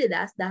තමයි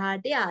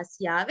 2018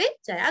 ආසියාවේ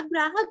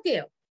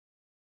ජයග්‍රාහකයෝ.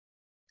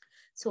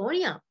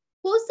 Sonia.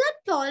 Who's that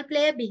tall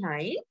player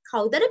behind?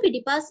 කවුදර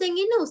පිටිපස්සෙන්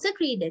ඉන්න උස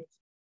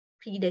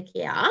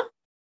ක්‍රීඩකයා?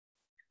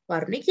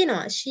 වරුණි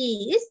කියනවා she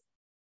is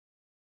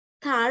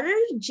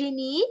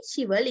Tarjini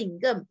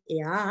Shivalingam.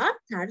 එයා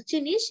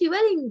Tarjini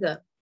Shivalingam.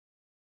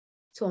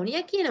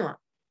 සෝනියා කියනවා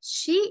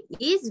she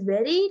is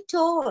very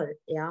tall.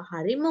 එයා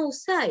හරිම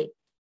උසයි.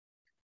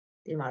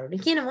 ඉතින් වරුණි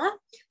කියනවා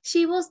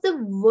she was the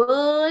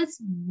world's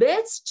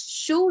best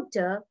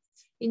shooter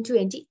in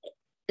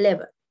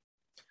 2011.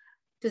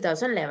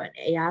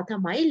 එයා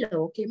තමයි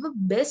ලෝකෙම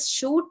best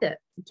shooter.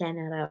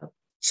 කියන්නේ අර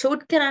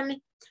shoot කරන්නේ.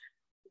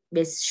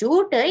 best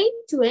shooter in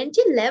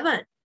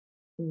 2011.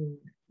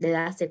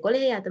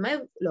 2011 එයා තමයි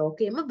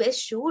ලෝකෙම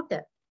best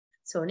shooter.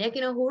 සෝනියා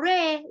කියනවා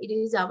hooray, it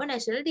is our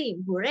national team.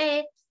 hooray,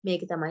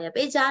 මේක තමයි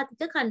අපේ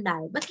ජාතික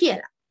කණ්ඩායම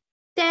කියලා.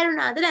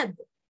 තේරුණාද නැද්ද?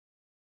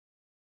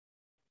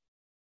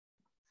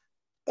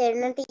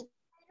 තේරුණා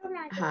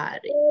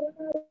හරි.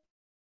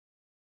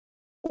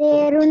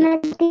 තේරුණා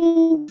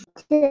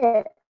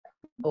teacher.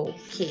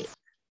 Okay.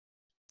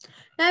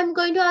 Now I'm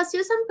going to ask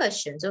you some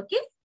questions,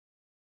 okay?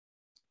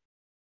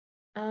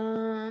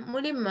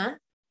 මුලින්ම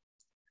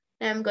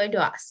I'm going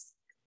to ask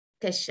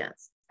questions.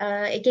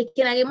 එක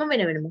එක්කෙනාගෙම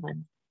වෙන වෙනම අහන්න.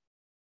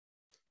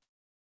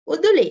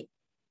 Uduli,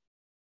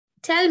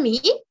 tell me,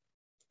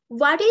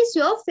 what is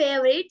your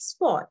favorite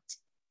sport?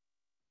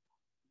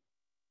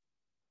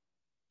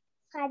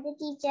 Father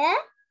teacher.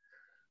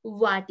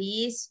 What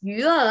is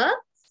your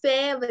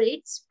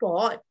favorite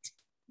sport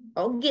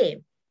or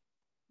game?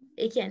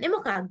 ඒ කියන්නේ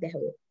මොකක්ද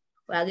හො?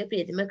 ඔයාගේ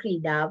ප්‍රියතම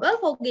ක්‍රීඩාව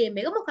හෝ game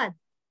එක මොකක්ද?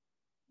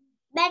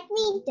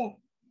 Badminton.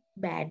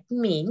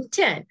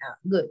 Badminton. Ah,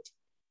 good.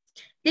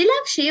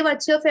 Dilakshi,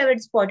 what's your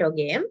favorite sport or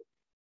game?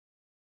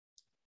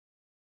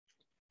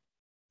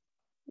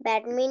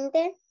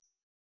 Badminton.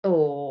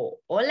 Oh,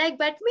 all like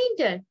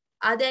badminton.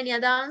 Are there any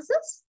other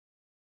answers?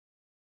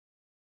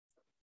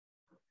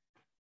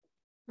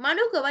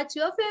 Manuka, what's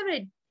your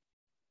favorite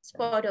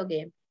sport or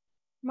game?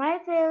 My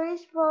favorite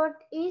sport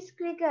is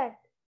cricket.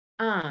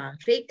 Ah,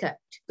 cricket.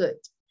 Good.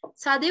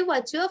 Sadev,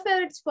 what's your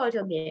favorite sport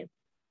or game?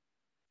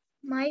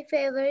 My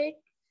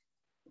favorite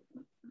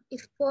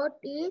sport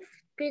is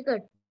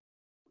cricket.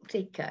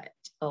 Cricket.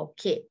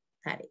 Okay.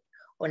 හරි.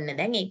 ඔන්න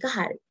දැන් ඒක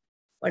හරි.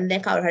 ඔන්න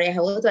දැන් කවුරු හරි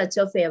අහුවොත් what's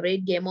your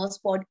favorite game or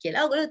sport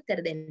කියලා ඔයගොල්ලෝ උත්තර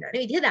දෙන්න ඕනේ.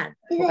 විදිහ දාන්න.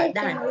 මොකක්ද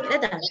දාන්න කියලා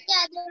දාන්න. ඊට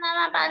අද මම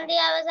පන්ති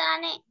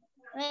අවසානයේ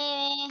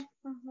මේ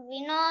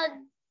විනෝද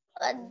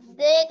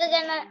දෙක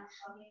ගැන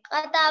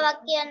කතාවක්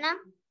කියන්නම්.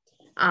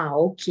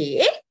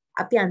 ඕකේ.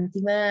 අපි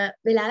අන්තිම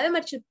වෙලාවේ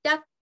මට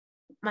චුට්ටක්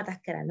මතක්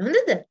කරන්න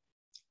හොඳද?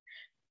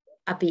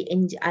 අපි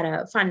අර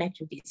fun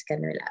activities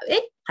කරන වෙලාවේ.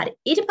 හරි.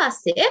 ඊට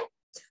පස්සේ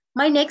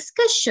my next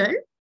question,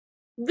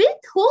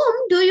 with whom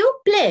do you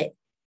play?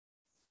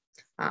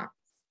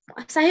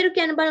 සහිරු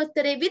කියන බල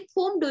උත්තරේ with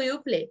whom do you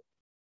play?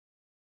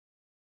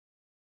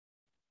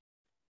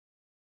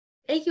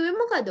 ඒ කිව්වේ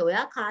මොකද?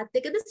 ඔයා කාත්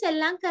එක්කද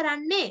සෙල්ලම්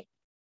කරන්නේ?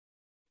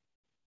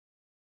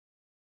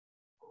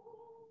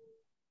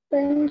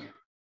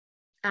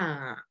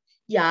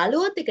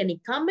 යාළුවොත් එක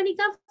නිකම්ම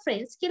නිකම්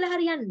friends කියලා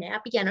හරියන්නේ නැහැ.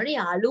 අපි කියනෝනේ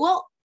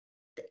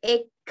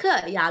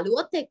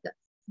යාළුවොත් එක්ක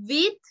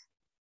with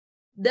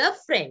the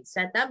friends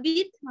නැත්නම්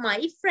with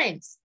my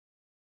friends.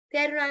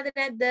 තේරුණාද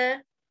නැද්ද?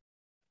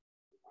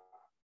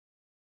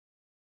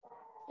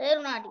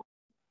 තේරුණාද?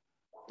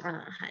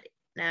 හරි.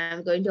 Now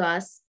I'm going to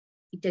ask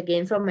it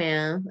again from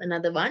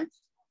another one.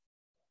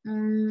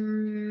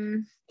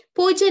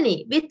 Pujani,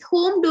 with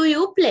whom do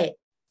you play?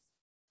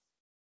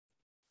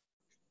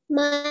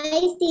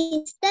 My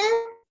sister.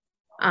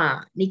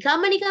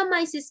 නිකම්ම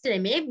my sister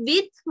නෙමේ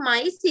with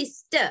my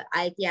sister.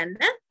 අය කියන්න.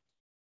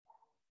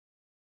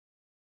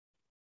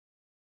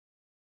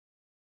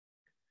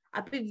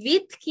 අපි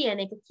with කියන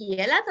එක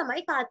කියලා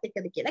තමයි කාත්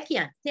එක්කද කියලා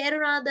කියන්නේ.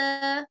 තේරුණාද?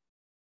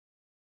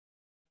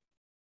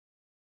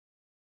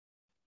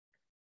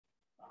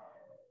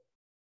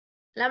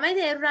 ළමයි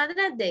තේරුණාද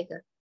නැද්ද ඒක?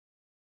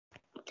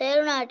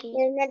 තේරුණාටි.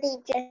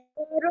 Teacher.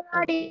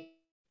 තේරුණාටි.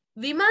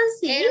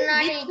 Vimansi,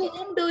 with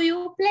whom do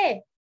you play?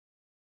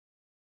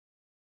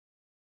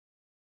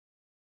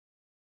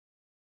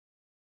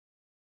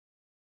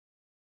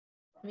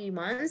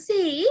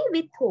 Vimansi,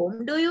 with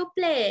whom do you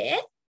play?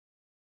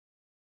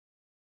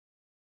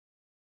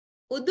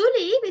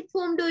 Uduli, with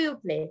whom do you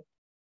play?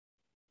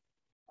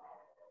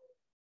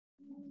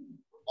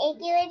 ඒ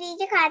කිව්වේ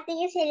ටීචර් කාත්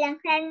එක්ක සෙල්ලම්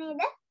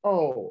කරන්නේද?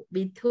 Oh,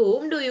 with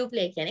whom do you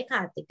play? කියන්නේ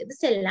කාත් එක්කද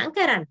සෙල්ලම්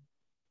කරන්නේ?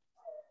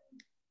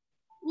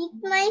 With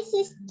my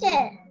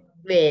sister.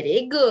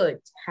 Very good.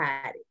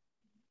 හරි.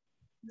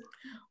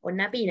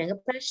 ඔන්න අපි ඊළඟ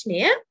ප්‍රශ්නය.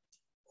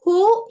 Who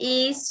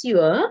is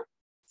your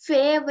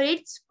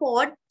favorite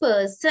sport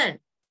person?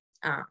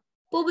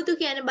 පුබුතු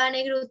කියන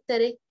බණේකට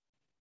උත්තරේ.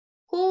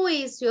 Who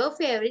is your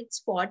favorite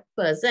sport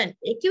person?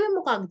 ඒ කිව්වේ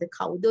මොකක්ද?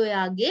 කවුද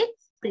ඔයාගේ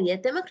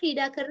ප්‍රියතම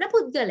ක්‍රීඩා කරන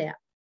පුද්ගලයා?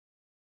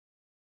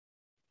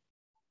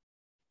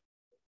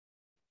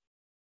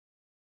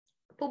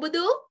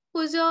 පුබුතු,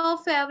 who's your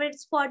favorite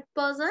sport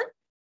person?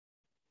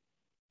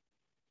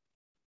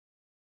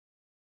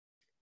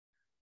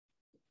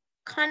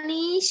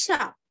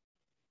 Kanisha.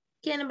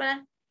 කියන බලන්න.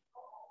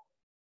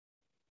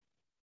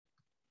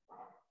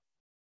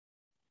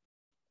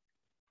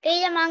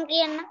 ටීචර් මං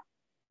කියන්න.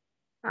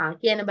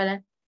 කියන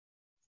බලන්න.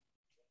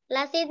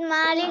 Lasith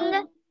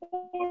Malinga.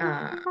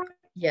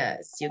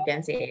 Yes, you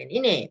can say any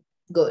name.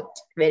 Good.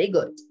 Very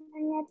good.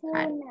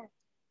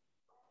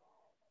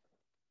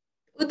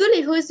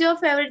 Uduli, who is your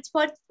favorite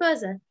sports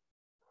person?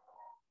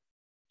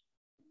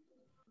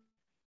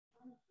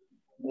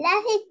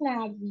 Lasith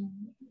Malinga.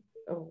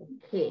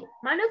 Okay.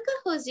 Manuka,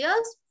 who's your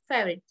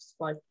favorite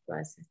sports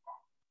person?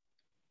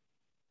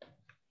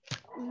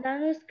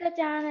 Dhanushka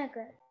Chanaka.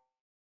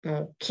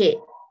 Okay.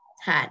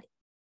 හරි.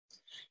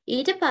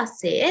 ඊට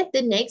පස්සේ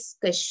the next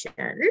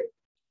question.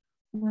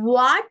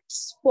 What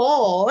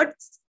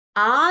sports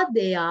are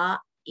there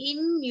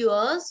in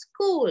your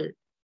school?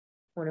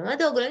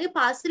 මොනවද ඔයගොල්ලෝගේ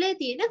පාසලේ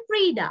තියෙන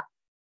ක්‍රීඩා?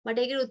 මට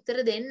ඒකට උත්තර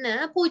දෙන්න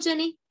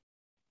පූජනි.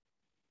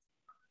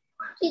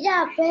 ටීචර්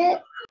අපේ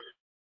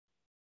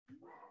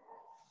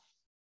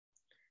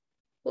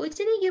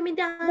Pujani, give me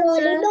the answer.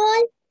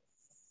 volleyball.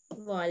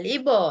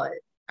 Volleyball.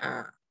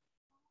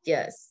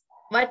 Yes.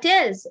 What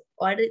else?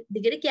 Or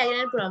digere kya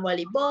gana pura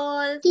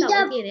volleyball.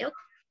 Teacher. Yes.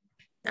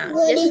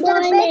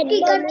 volleyball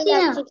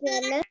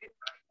cricket.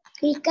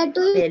 Cricket.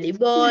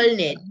 Volleyball,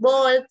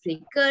 netball,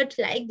 cricket,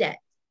 like that.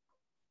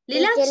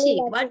 Lilakshi,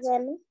 what?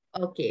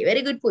 Okay,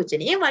 very good,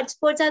 Poochani. What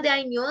sports are there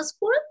in your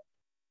school?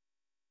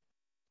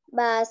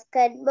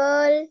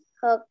 Basketball,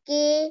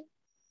 hockey,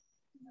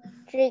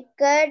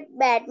 cricket,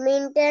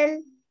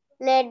 badminton,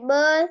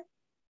 netball.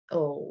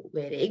 Oh,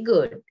 very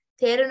good.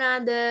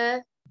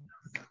 Therunada.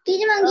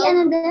 Teacher, man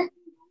kiyanada?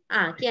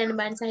 Kiyanna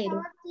ban Sahiru.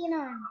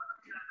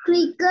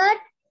 Cricket,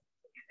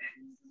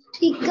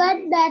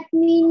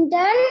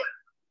 badminton,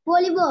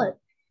 volleyball.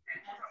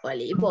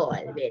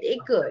 Volleyball, very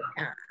good.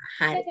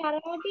 Hari.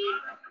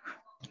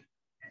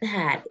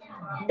 Hari.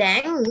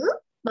 Then,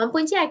 මම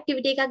පුංචි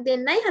activity එකක්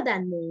දෙන්නයි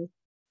හදන්නේ.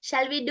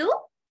 Shall we do?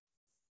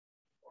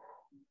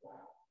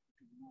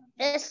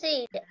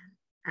 Proceed.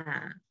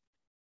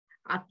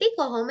 අපි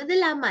කොහොමද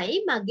ළමයි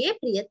මගේ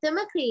ප්‍රියතම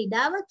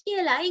ක්‍රීඩාව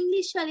කියලා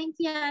ඉංග්‍රීසි වලින්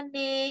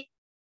කියන්නේ?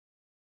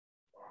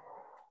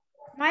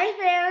 My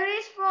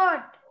favorite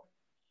sport.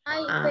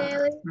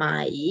 My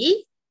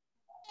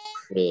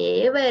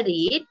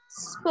favorite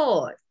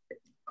sport.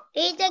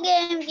 Teacher,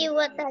 game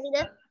කිව්වත් හරිද?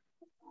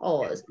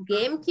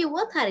 game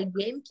කිව්වොත් හරි.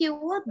 game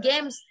කිව්වොත්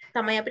games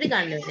තමයි අපිට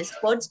ගන්න වෙන්නේ.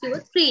 sports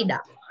කිව්වොත්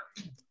ක්‍රීඩා.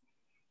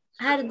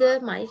 හරිද?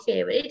 my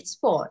favorite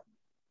sport.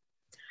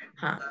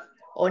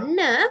 ඔන්න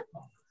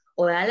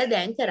ඔයාලා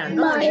දැන් කරන්න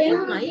ඕනේ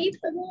my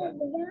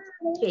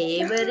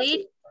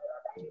favorite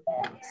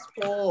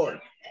sport.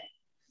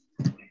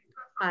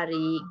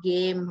 හරි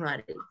game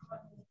හරි.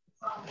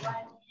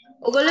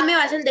 ඔයගොල්ලෝ මේ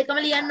වචන දෙකම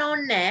ලියන්න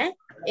ඕනේ නැහැ.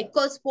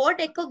 එක්කෝ sport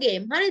එක්කෝ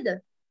game හරිද?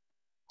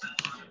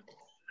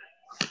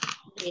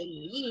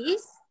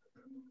 is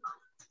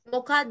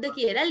මොකද්ද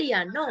කියලා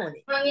ලියන්න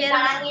ඕනේ.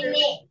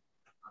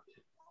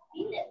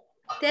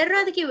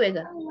 තේරුණාද කිව්ව එක?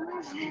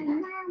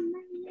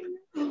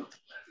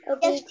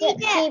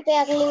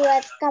 කීපයක්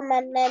ලියුවත්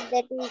කමක් නැද්ද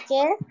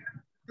ටීචර්?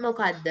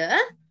 මොකද්ද?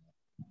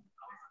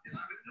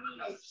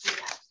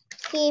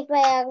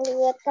 කීපයක්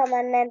ලියුවත්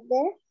කමක් නැද්ද?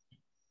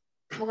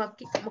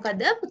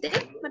 මොකද්ද පුතේ?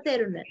 මට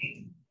තේරුණා.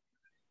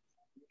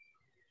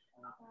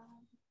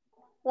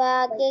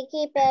 වාක්‍ය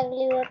කීපයක්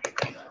ලියුවත්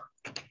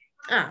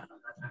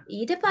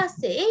ඊට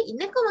පස්සේ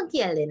ඉන්නකම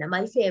කියලා දෙන්න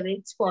my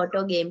favorite sport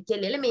or game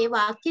කියලා මේ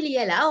වාක්‍ය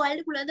ලියලා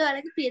ඔයාලට පුළුවන් ද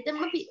ඔයාලගේ ප්‍රියතම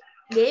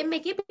ගේම්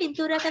එකේ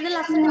පින්තූරයක්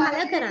අඳලා ලස්සන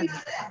කලර් කරන්න.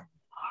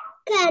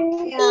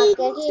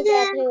 වාක්‍ය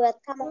කීපයක් ලියුවත්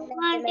කමක්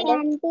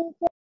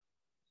නැද්ද?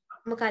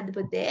 මොකද්ද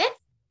පුතේ?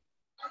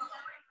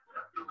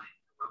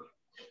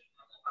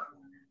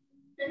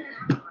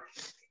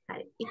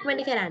 හරි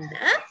ඉක්මනට කරන්න.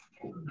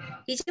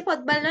 ටීචර්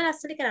පොත් බලන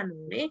ලස්සන කරන්න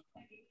ඕනේ.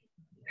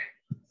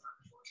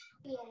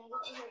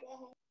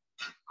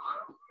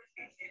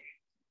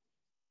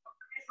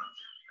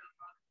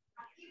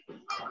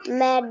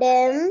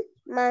 මැඩම්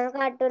මං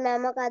කටුනා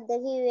මොකද්ද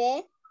කිව්වේ?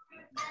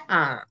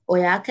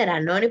 ඔයා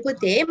කරන්න ඕනේ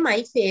පුතේ my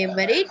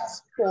favorite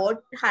sport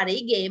හරි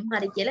game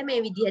හරි කියලා මේ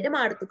විදිහට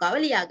මාතෘකාව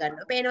ලියා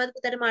ගන්නවා. පේනවද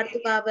පුතට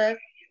මාතෘකාව?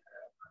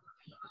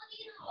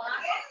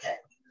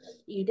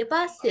 ඊට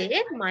පස්සේ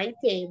my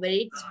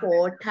favorite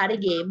sport හරි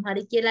game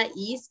හරි කියලා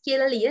is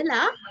කියලා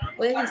ලියලා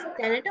ඔය හිස්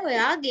තැනට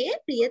ඔයාගේ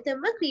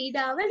ප්‍රියතම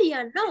ක්‍රීඩාව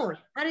ලියන්න ඕනේ.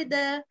 හරිද?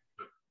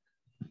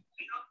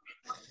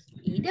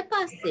 ඊට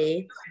පස්සේ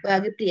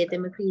ඔයාගේ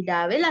ප්‍රියතම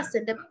ක්‍රීඩාවේ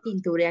ලස්සනට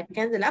පින්තූරයක්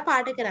ඇඳලා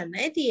පාට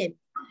කරන්නයි තියෙන්නේ.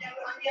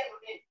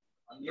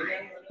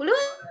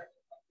 පුළුවන්?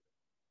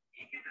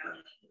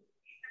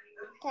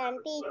 Can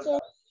teacher.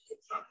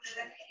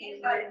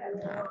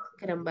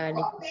 කරන් බලන්න.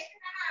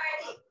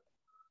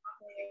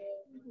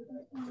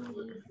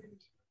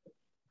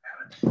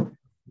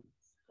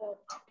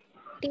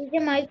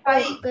 Teacher mic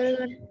off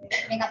කරගන්න.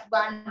 මේකත්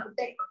බාන්න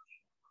පුතේ.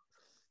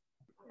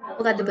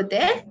 මොකද්ද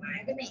පුතේ?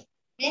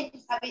 මේ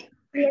අපි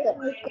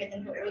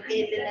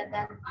ඔකේ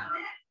දෙලා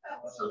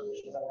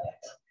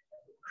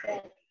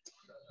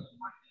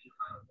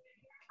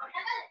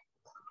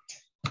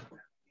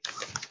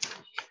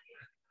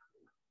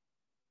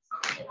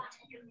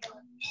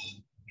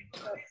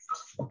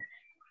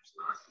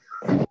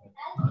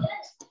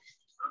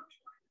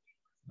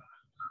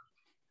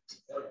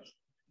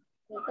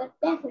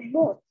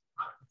football.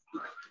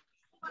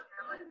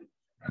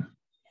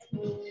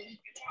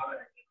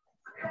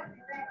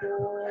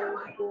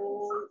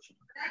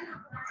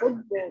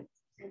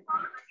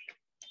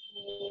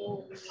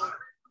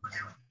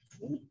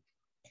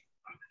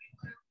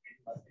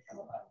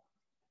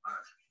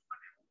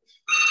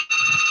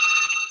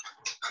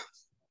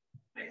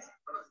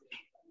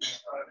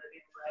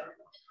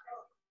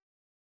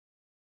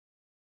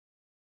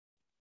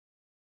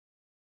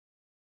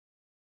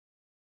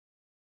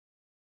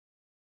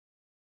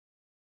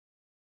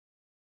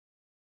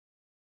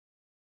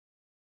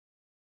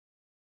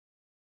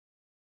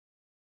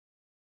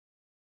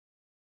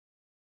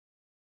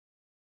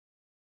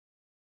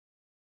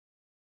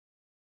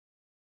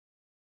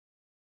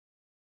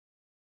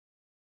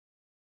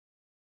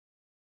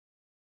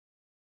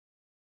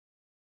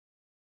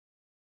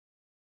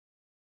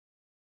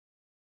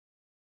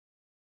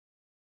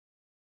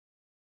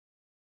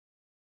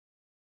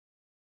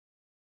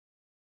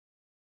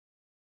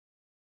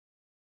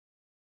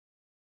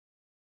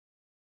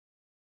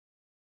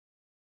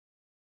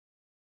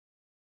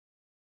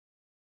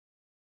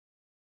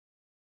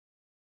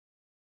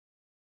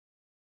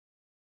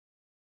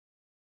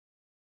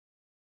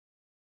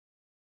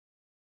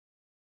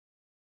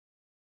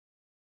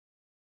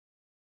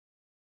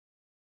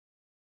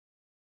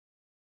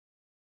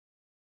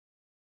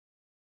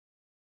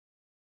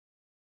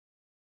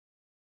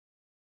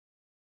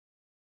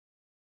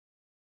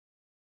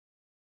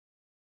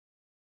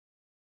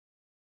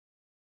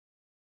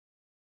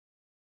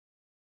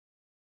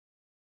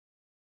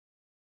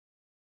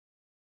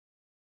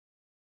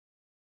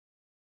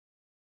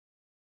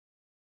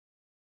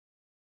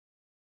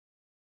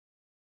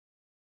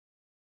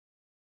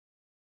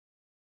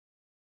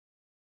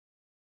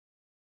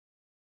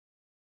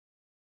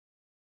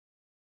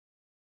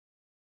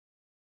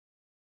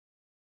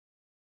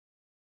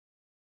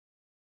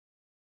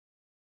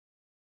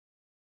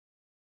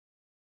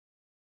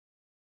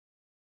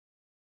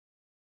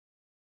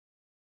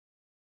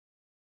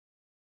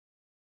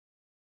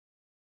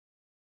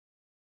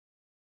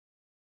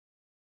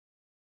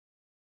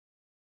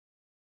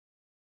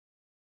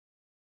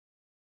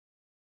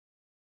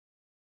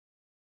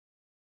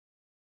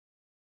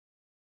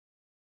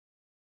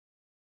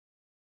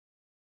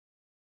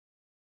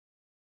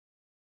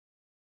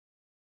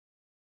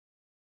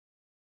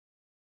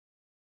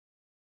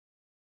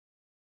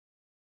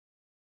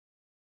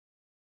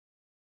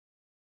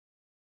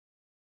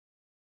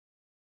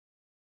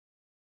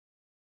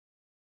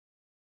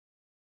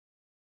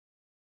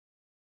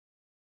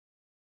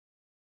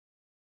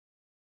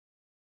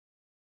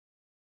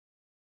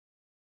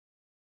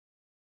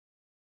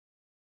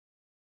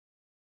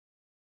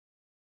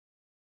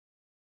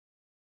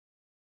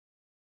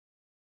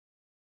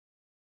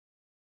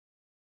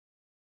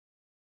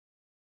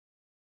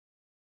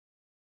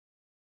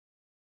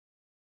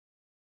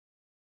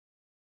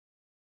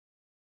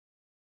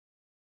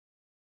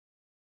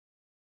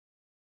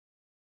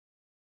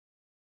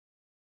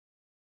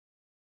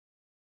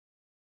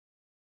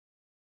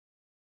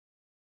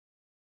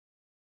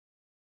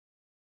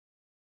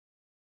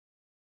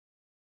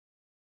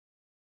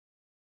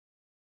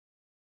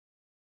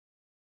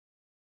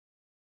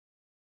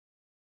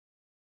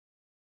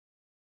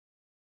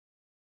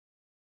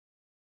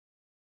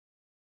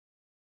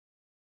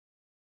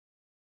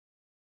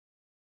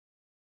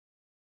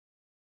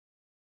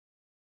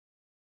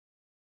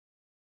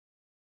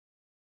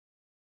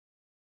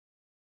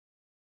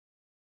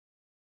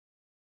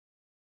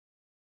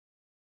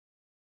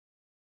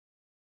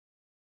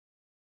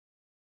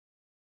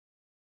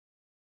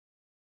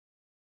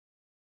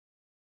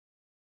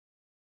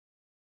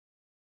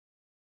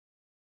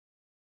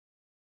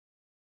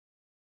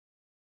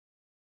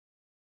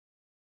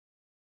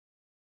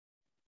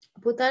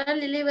 පුතාලා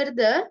ලිලි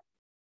ඉවරද?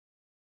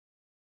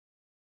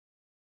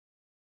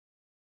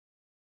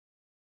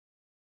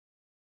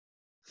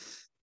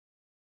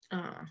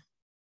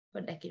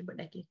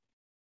 පොඩ්ඩකින්.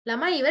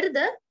 ළමයි ඉවරද?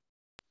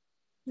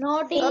 No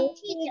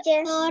teacher.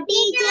 No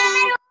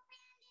teacher.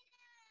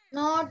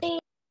 No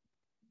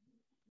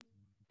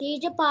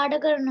teacher පාඩ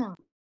කරනවා.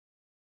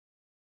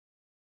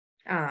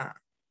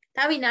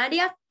 තව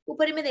විනාඩියක්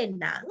උපරිම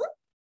දෙන්නම්.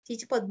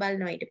 චීචි පොත්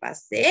බලනවා ඊට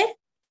පස්සේ.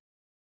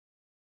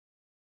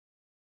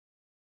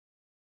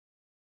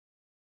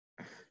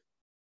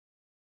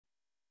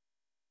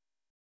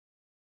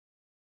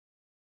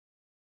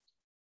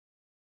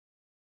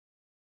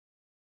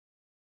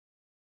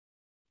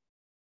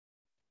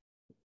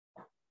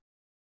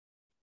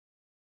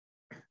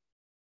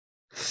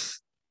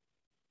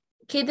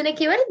 කී දෙනෙක්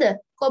ඉවරද?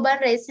 කොබන්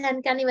රේස්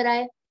හෑන්ඩ් කරන්න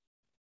ඉවරයි.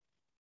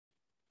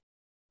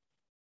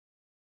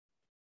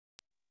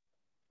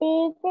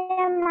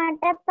 ටීචර්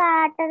මට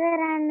පාඩ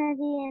කරන්න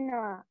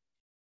තියෙනවා.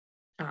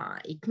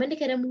 ඉක්මනට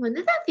කරමු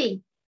හොඳද අපි?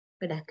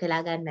 ගොඩක්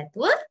වෙලා ගන්න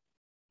නැතුව.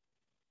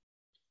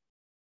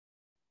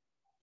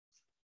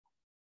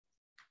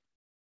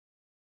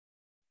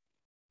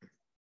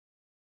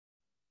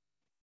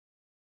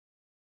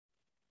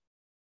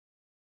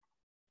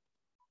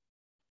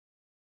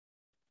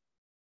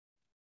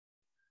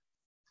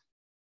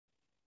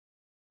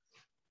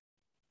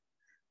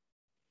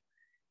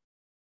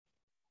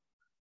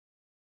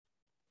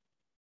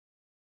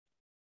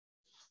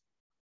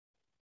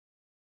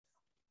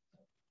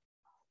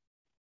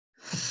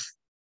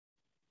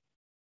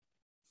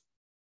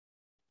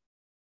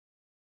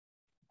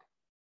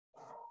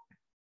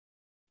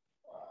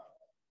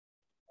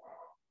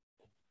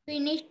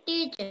 Finish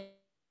teacher.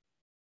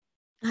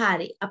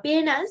 හරි. අපි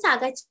එහෙනම්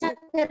සාකච්ඡා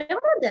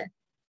කරමුද?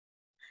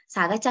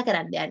 සාකච්ඡා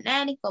කරන්න දෙයක්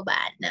නැහැ නේ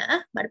කොබන්න.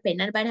 මට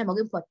පෙන්නන්න බෑනේ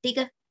හැමෝගෙම පොත් ටික.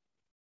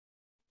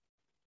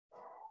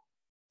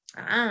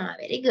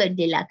 very good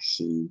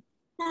Dilakshi.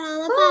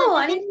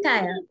 අනිත්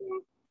අය.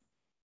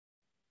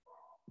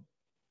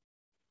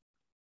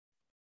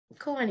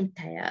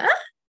 අනිත් අය?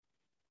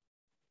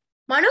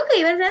 මනෝක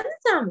ඉවර නැද්ද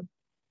තාම?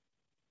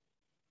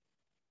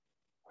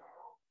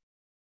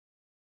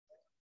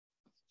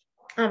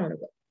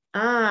 මනෝක.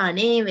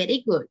 නේ very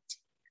good.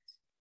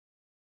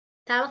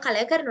 තාම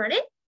කලර්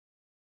කරනවනේ?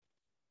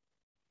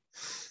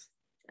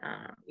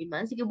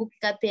 විමන්සිගේ බුක්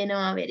එකක්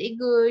තියෙනවා very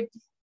good.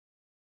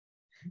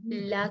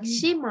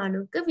 ලක්ෂි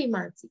මනුක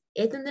විමන්සි.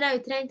 ඒ තුන්දෙනා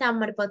විතරයි තාම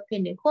මට පොත්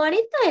පෙන්නේ. කො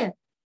අනිත් අය?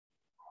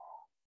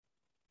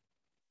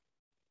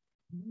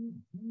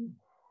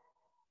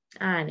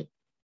 ආනේ.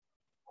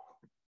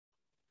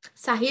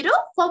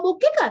 සහිරෝ කො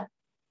බුක් එක?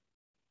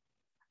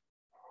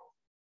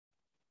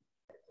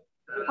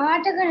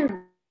 පාඩ කරනවා.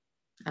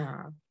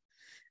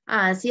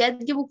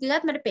 සියත්ගේ බුක්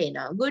එකත් මට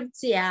පේනවා. good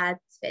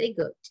සියත් very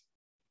good.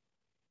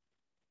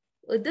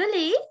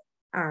 උදුලි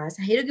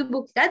සහිරුගේ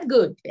බුක් එකත්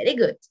good very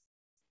good.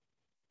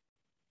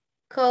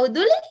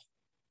 කවුදුලි?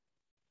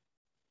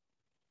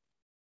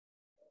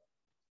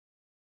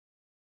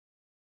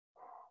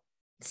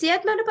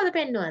 සියත් මට පොත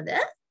පෙන්නුවද?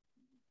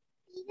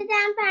 ඊට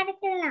දැන් පාඩ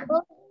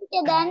කරනවා.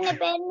 ඊට දැන්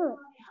පෙන්නුවා.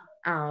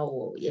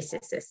 yes.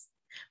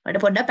 මට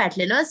පොඩ්ඩක්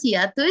පැටලෙනවා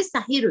සියතුයි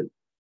සහිරුයි.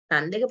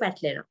 නන් දෙක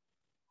පැටලෙනවා.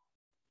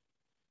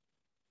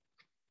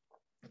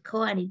 කො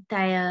අනිත්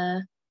අය?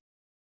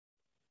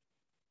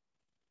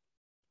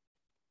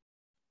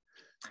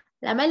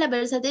 ළමයි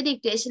ලැබෙන සතියේ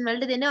ඩික්ටේෂන්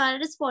වලට දෙන්නේ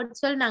ඔයාලට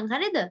ස්පොට්ස් වල නම්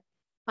හරියද?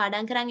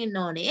 පාඩම් කරන් ඉන්න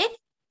ඕනේ.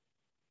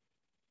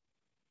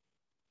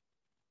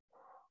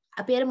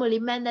 අපි අර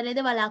මුලින්ම ඇඳලා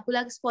නේද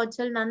වලාකුලක් ස්පොට්ස්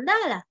වල නම්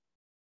දාලා.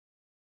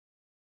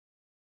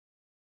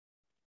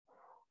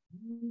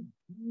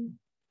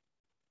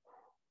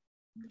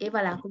 ඒ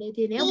වලාකුලේ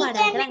තියෙනවා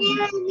පාඩම් කරන්.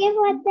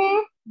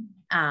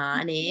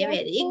 නේ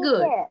very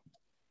good.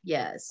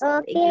 Yes.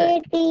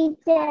 Okay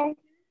teacher.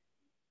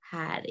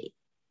 හරි.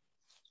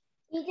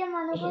 teacher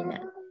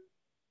මනෝක.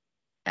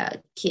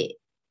 Okay.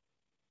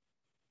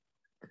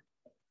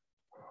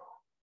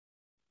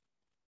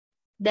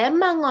 දැන්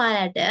මම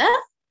ඔයාලට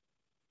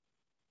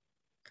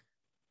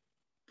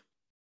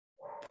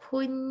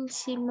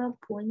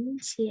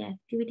පුංචි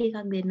ඇක්ටිවිටි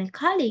එකක් දෙන්න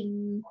කලින්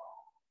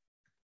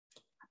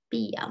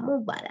අපි යමු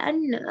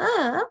බලන්න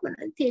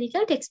මොනවද තියෙන්නේ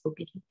කියලා ටෙක්ස්ට් බුක්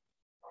එකේ.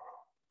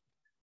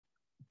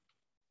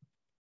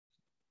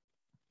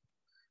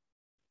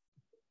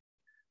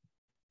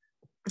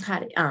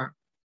 හරි.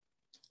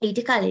 ඊට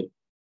කලින්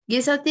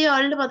ගිය සතියේ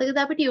ඔයාලට මතකද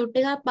අපි ටියුට්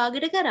එකක්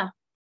භාගයට කරා?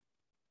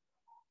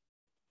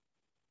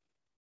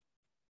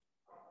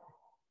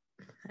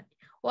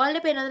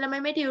 ඔයාලට පේනවද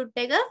ළමයි මේ ටියුට්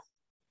එක?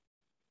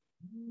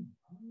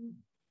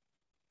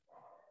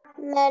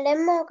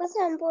 මැඩම් ඕක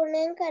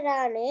සම්පූර්ණයෙන්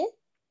කරානේ.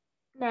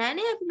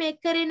 නෑනේ අපි මේක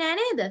කරේ නෑ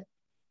නේද?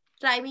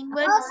 ඩ්‍රයිවිං ඔව්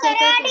වර්ඩ්ස්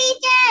කරා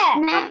ටීචර්.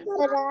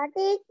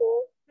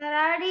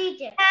 කරා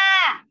ටීචර්.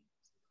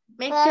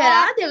 මේක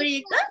කරා දෙවෙනි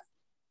එක?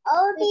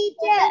 ඔව්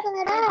ටීචර්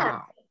කරා.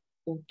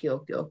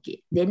 Okay.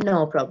 Then no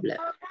problem.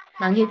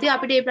 මං හිතුවේ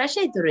අපිට මේ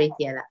ප්‍රශ්නේ ඉතුරුයි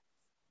කියලා.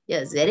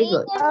 Yes, very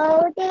good.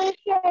 ඔව්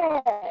ටීචර්.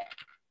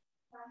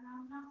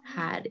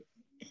 හරි.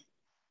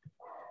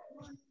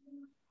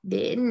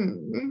 Then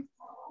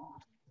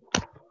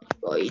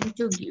going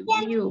to give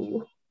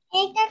you.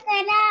 ඒක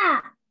කරා.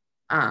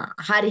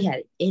 හරි.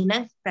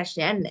 එහෙනම්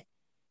ප්‍රශ්නයක් නැහැ.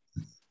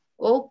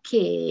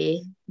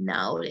 Okay,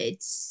 now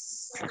let's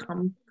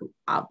come to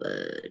our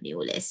new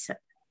lesson.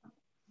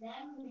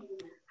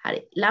 හරි.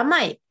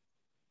 ළමයි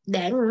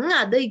දැන්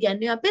අද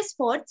ඉගෙනුවේ අපේ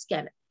ස්පෝර්ට්ස්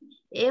ගැන.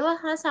 ඒවා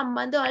හා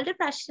සම්බන්ධ ඔයාලට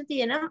ප්‍රශ්න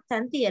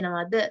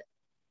තියෙනවද?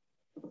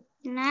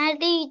 නෑ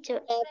ටීචර්.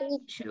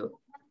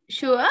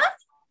 Sure?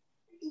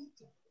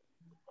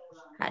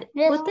 හරි.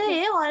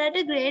 පුතේ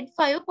ඔයාලට grade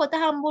 5 පොත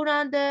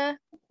හම්බුණාද?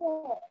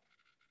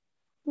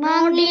 No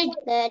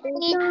teacher.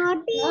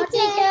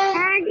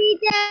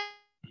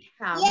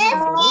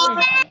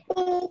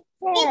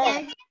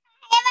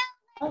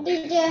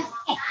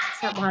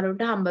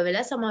 සමහරුන්ට හම්බ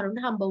වෙලා සමහරුන්ට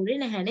හම්බ වුණේ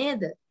නැහැ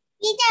නේද?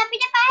 ටීචර්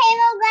අපිට පහේම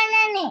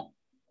උගන්වන්නේ.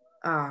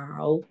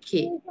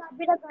 okay.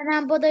 අපිට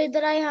ගණන් පොත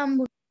විතරයි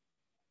හම්බුනේ.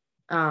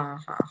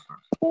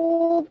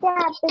 ටීචර්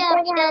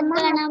අපිට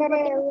ගණන් පොත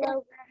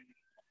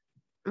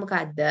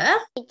මොකද්ද?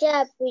 ටීචර්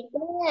අපිට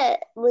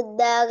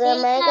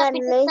බුද්ධාගම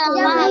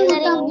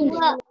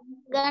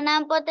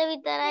ගණන් පොත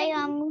විතරයි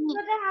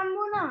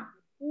හම්බුනේ.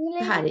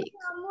 හරි.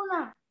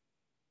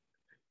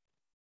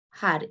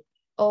 හරි.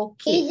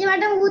 okay. ටීචර්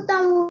මට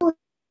මුකුත්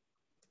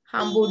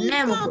හම්බුන්නේ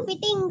නැහැ මොකද?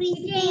 අපිට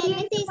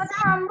ඉංග්‍රීසි පොත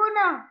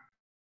හම්බුණා.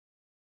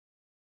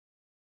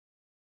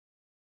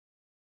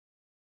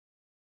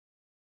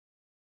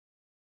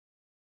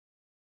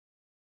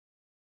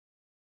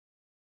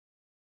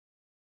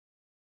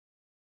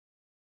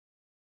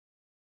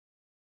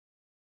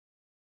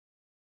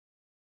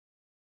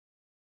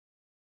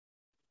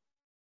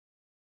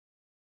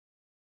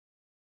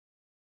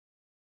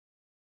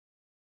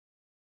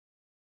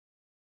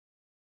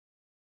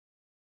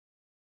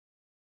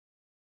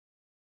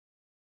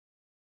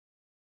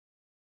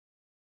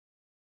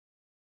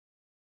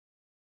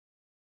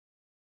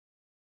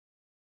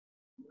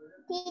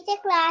 ටීචර්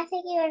ක්ලාස්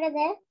එක ඉවරද?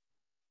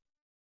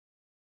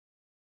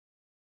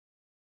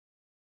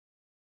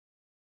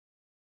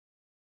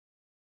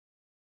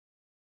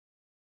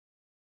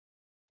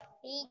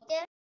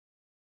 ටීචර්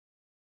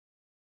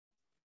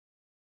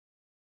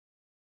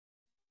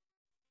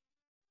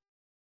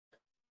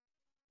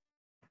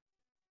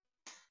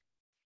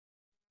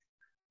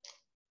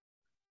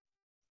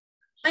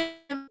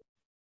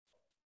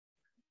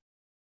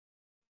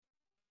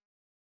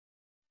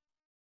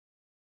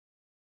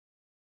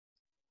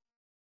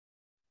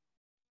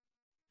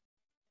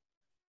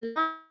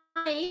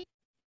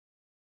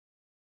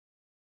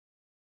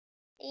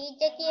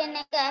ටීචර් කියන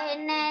එක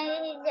ඇහෙන්නේ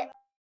නැහැ.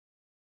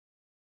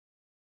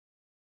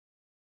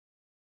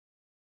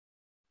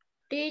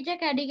 ටීචර්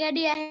කැඩි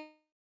කැඩි ඇහෙන්නේ.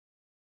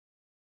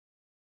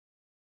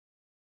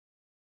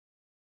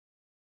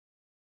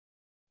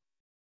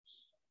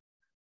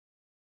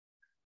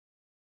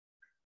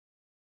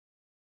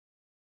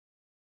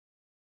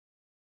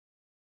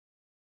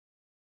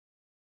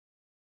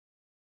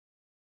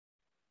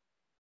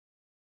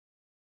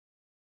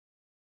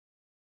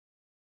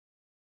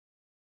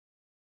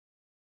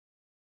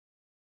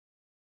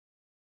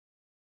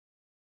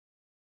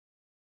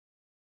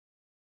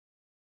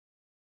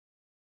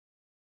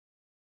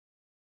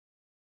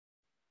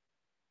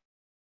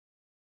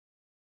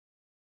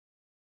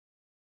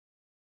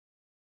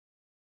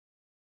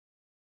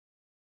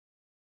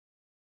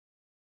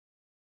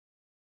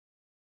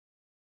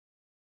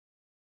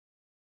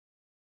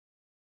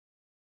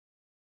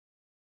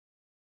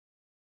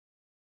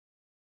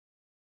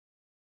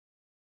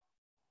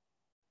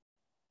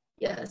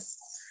 yes.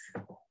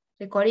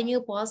 recording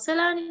you pause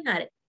වෙලානේ.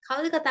 හරි.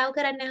 කවුද කතාව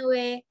කරන්න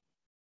ඇහුවේ?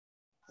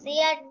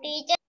 සියත්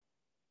ටීචර්.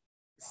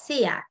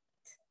 සියත්.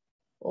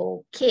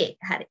 okay.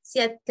 හරි.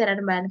 සියත්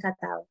කරන්න බලන්න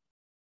කතාව.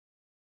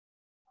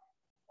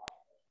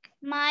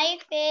 My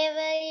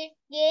favorite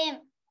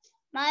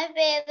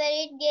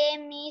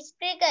game is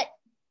cricket.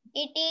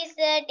 It is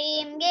a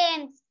team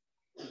game.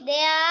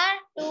 There are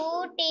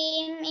 2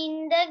 teams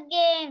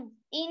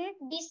in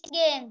this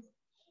game.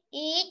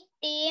 Each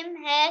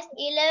team has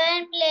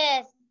 11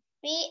 players.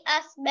 We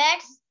as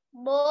bats,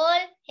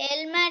 ball,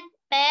 helmet,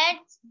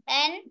 pads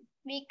and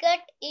wicket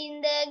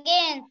in the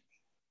game.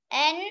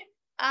 An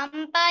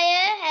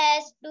umpire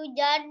has to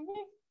judge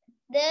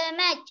the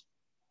match.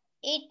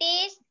 It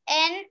is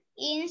an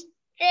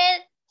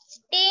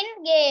interesting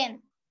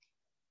game.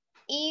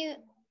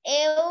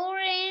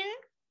 Everyone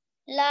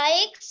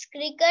likes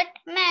cricket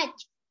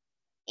match.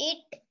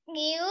 It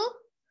gives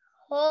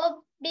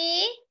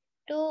hobby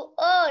to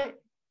all.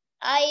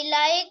 I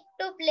like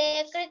to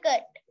play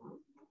cricket.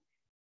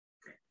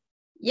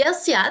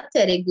 yes සියත්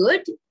very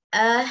good.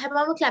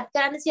 හැමෝම clap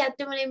කරන්න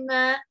සියත් මුලින්ම.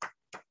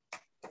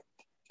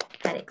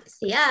 හරි.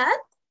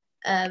 සියත්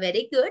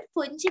very good.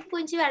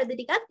 පුංචි වැරදි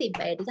ටිකක්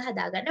තිබ්බා. ඒ ටික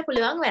හදාගන්න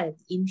පුළුවන්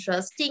වැරදි.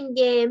 interesting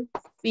game.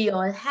 we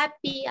all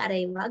happy. අර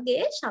ඒ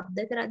වගේ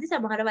ශබ්ද කරද්දි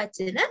සමහර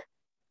වචන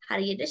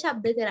හරියට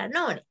ශබ්ද කරන්න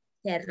ඕනේ.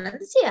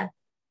 තේරුණාද සියත්?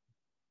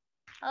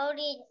 ඔව්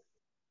ටීචර්.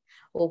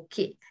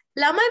 okay.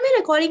 ළමයි මේ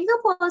recording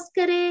එක pause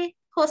කරේ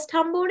host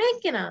හම්බුනේ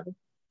එක්කෙනාද?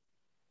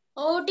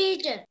 ඔව්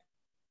ටීචර්.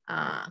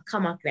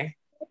 කමක් නැහැ.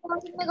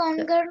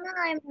 ඔන්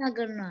කරනවා අයම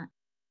කරනවා.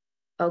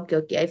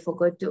 Okay, I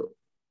forgot to.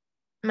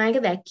 මම ඒක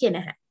දැක්කේ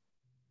නැහැ.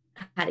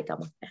 හරි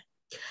කමක් නැහැ.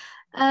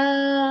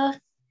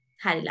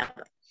 හරි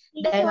ළමයි.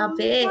 දැන්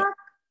අපේ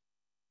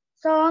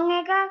song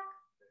එකක්.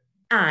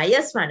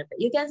 Yes, Manuka.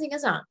 You can sing a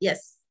song.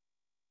 Yes.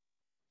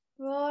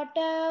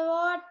 Water,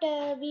 water,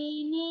 we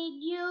need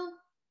you.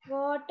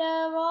 Water,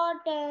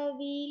 water,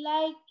 we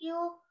like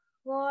you.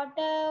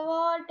 Water,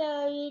 water,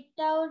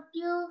 without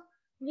you,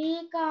 we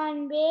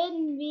can't bathe,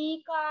 we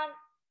can't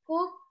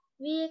cook,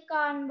 we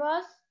can't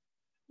wash,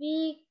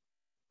 we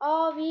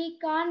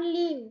can't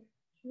live.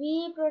 We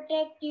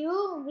protect you,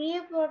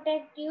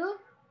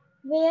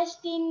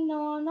 wasting,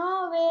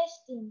 no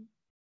wasting.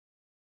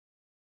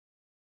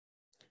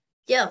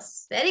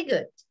 Yes, very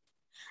good.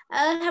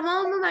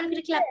 හැමෝම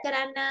මනුකට clap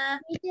කරන්න.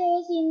 ඊට ඒ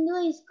සින්දුව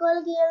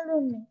ඉස්කෝලේ කියලා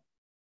දුන්නේ.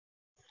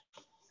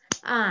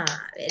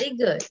 Very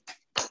good.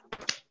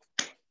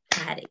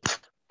 හරි.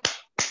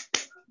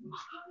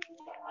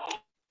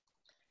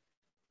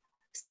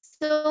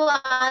 So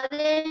are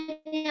there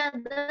any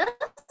others?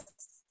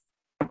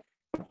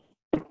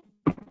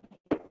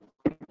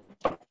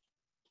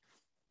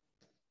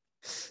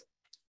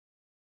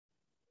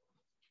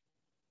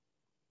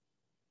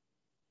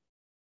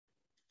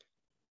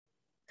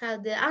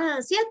 කවුද?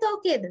 සියත්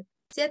ඕකේද?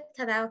 සියත්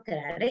කතාවක්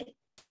කරානේ.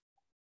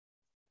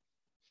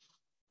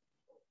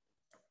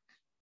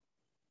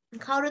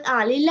 කවුරුත්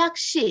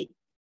ලිලක්ෂි.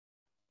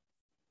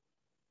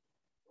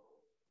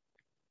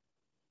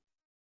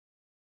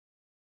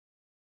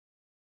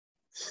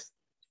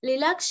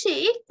 Lilakshi,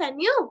 can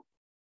you?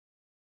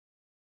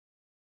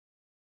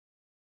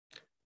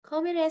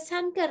 කොහොම රේස්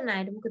හන්ඩ් කරන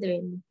අයට මොකද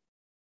වෙන්නේ?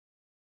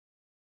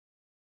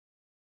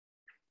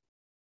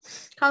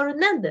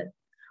 කවුරුත් නැද්ද?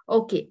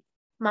 Okay.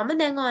 මම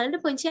දැන්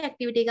ඔයාලට පුංචි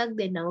ඇක්ටිවිටි එකක්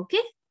දෙන්නම්,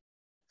 okay?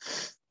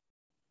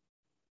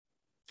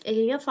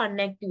 ඒක fun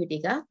activity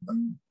එකක්.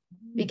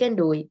 We can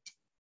do it.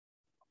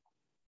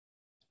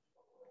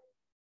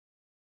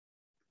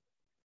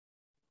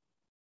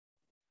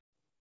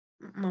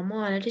 මම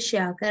ඔයාලට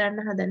share කරන්න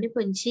හදන්නේ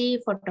පුංචි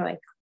ෆොටෝ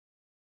එකක්.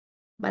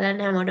 බලන්න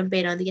හැමෝටම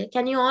පේනවද කියලා.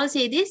 Can you all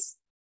see this?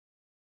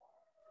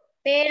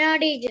 පේනවා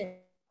ටීචර්.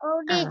 ඔව්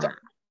ටීචර්.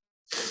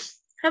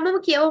 හැමෝම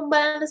කියවමු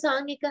බලන්න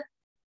song එක.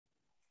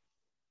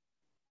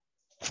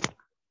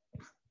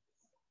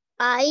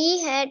 I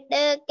had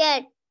a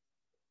cat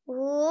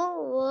who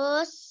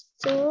was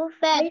so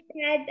fat. I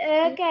had a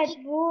cat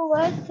who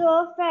was so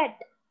fat.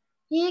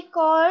 He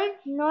called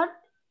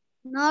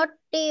not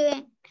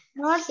even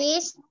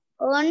his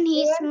on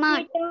his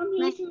mat.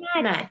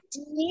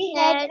 He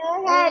had a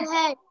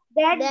hat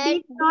that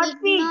did not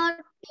fit.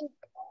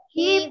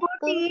 He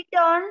put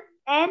it on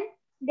and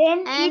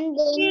then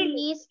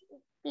he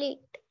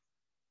split.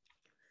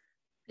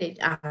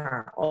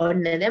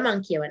 ඔන්න දැන්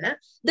මං කියවන.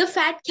 The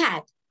fat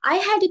cat. I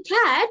had a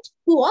cat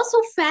who was so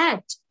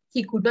fat.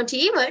 He could not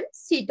even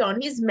sit on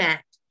his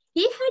mat.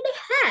 He had a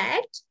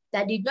hat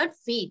that did not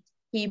fit.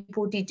 He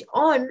put it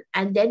on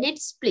and then it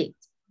split.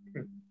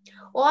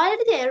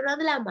 ඔයාලට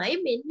තේරුණාද ළමයි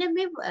මෙන්න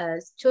මේ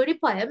story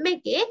පොයම්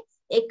එකේ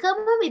එකම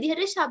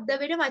විදිහට ශබ්ද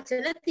වෙන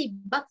වචන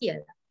තිබ්බා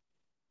කියලා.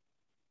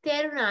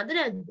 තේරුණාද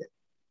නැද්ද?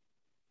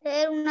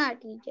 තේරුණා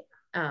ටීචර්.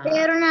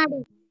 තේරුණා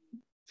ටීචර්.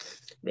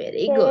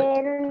 Very good.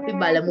 අපි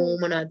බලමු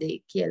මොනවද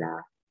කියලා.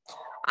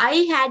 I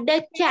had a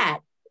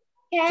cat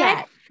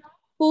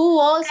who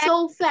was so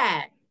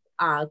fat.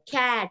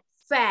 Cat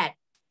fat.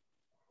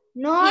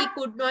 He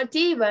could not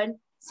even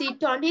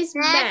sit on his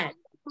mat.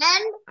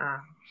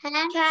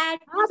 Cat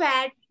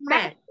fat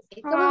mat.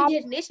 එකම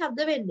විදිහටනේ ශබ්ද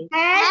වෙන්නේ.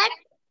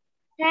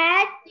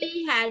 He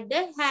had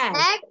a hat.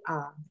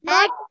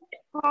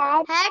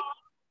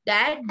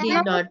 That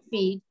did not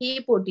fit. He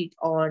put it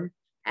on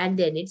and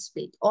then it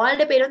split. All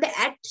the pain on the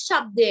at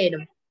ශබ්දය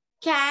එනවා.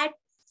 Cat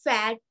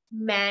fat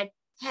mat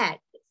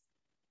hat.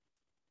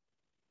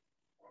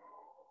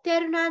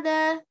 තේරුණාද?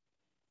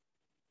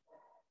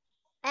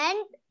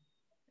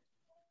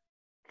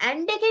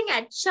 and එකෙන්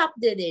at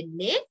ශබ්දය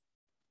දෙන්නේ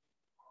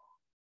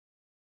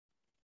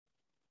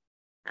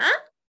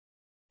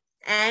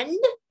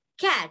and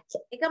cat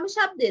එකම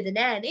ශබ්දයද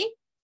නෑනේ.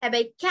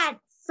 හැබැයි cat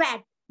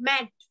fat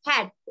mat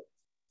hat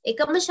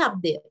එකම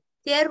ශබ්දය.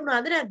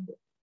 තේරුණාද නැද්ද?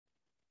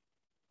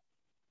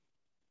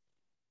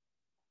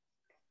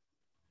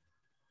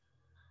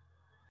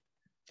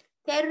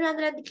 තේරුණාද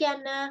නැද්ද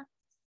කියන්න?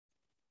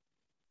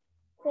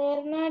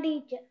 තේරුණා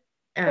ටීචර්.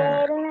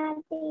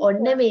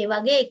 ඔන්න මේ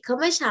වගේ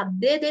එකම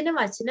ශබ්දය දෙන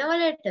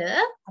වචනවලට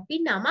අපි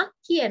නමක්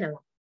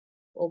කියනවා.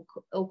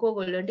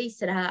 ඔයගොල්ලන්ට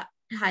ඉස්සරහා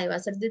 6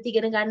 වසරේදී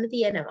ඉගෙන ගන්න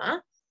තියෙනවා.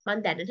 මම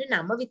දැනට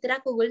නම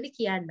විතරක් ඔයගොල්ලන්ට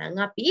කියන්නම්.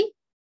 අපි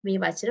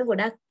මේ වචන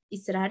ගොඩක්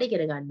ඉස්සරහට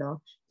ඉගෙන ගන්නවා.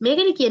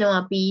 මේකනේ කියනවා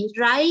අපි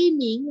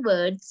rhyming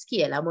words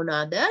කියලා.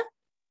 මොනවාද?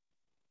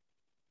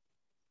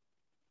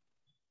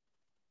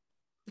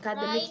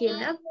 මොකද්ද මේ කියන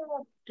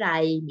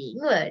rhyming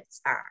words?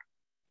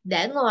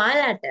 දැන්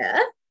ඔයාලට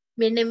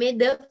මෙන්න මේ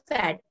the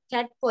fat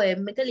cat poem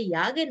එක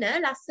ලියාගෙන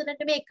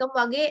ලස්සනට මේ එකම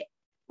වගේ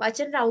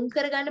වචන රවුන්ඩ්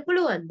කරගන්න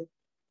පුළුවන්ද?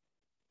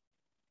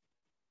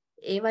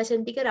 ඒ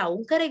වචන ටික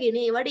රවුන්ඩ් කරගෙන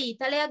ඒවට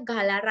ඊතලයක්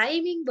ගහලා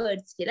rhyming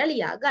words කියලා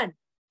ලියා ගන්න.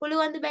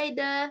 පුළුවන්ද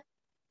බැයිද?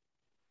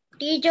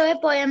 ටීචර් ඔය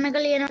පොයම් එක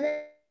ලියනවද?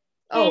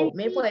 ඔව්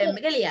මේ පොයම්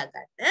එක ලියා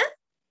ගන්න.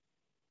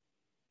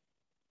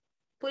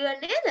 පුළුවන්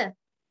නේද?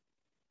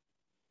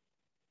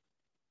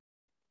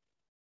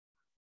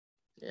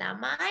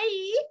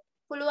 ළමයි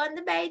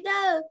පුළුවන්ද බැයිද?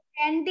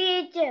 දැන්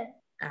ටීචර්.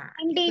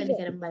 ඉක්මනට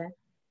කරන් බලන්න.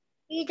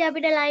 ටීචර්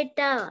අපිට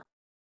ලයිට් ආවා.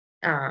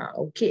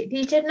 ඕකේ.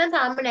 ටීචර් නම්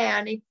තාම නෑ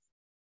අනේ.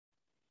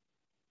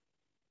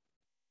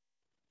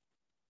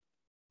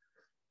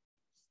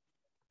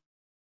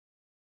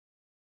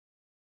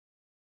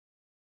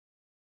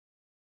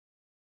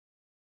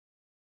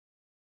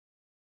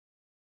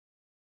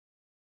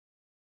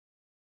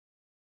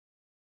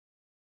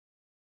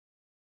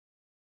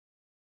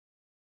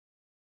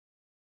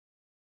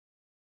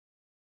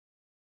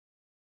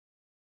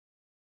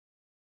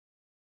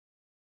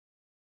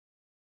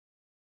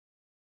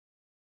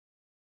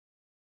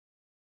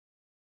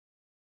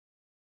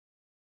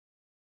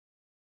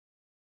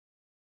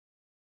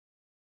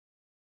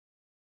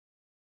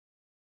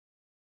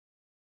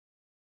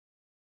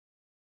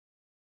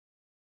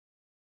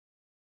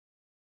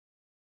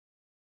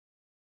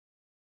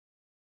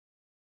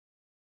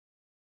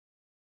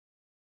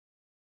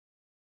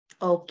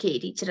 ඕකේ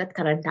ටීචර්ත්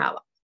කරන්ට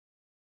ආවා.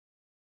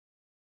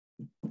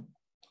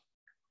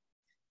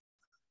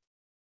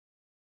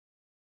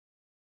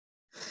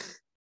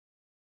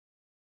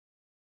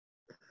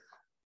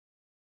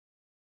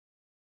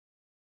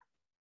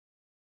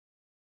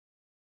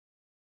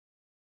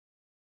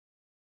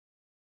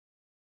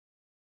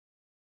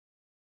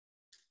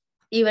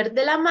 ඉවරද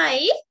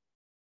ළමයි?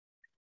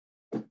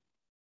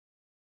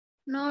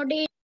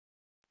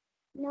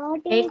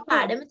 මේ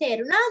පාඩම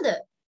තේරුණාද?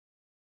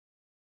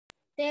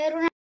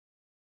 තේරුණා.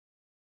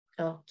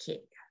 Okay.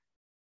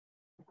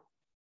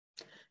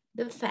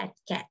 The fat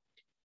cat.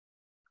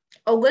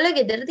 ඔගොල්ලෝ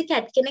ගෙදරදී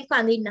කැට් කෙනෙක්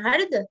වඳින්න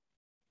හරිද?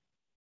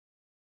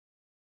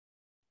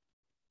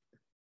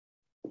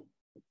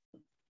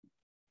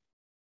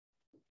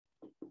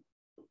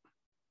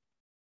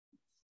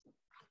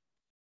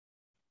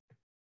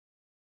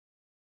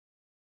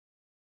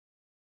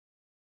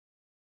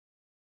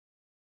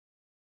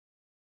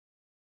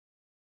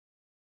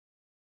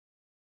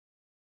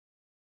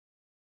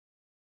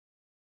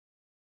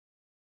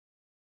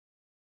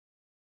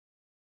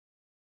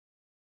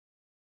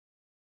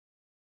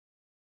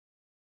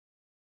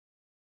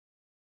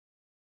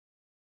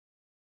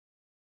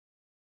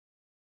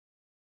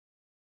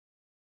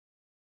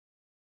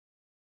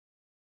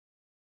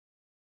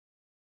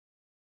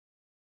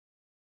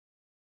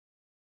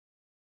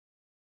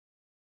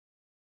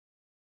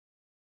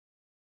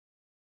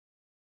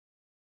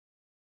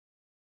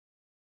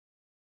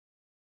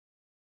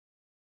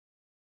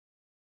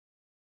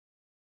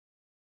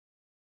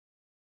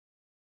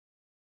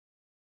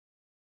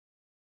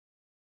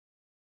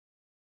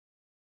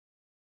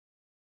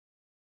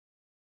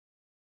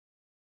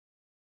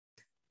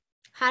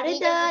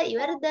 හරිද?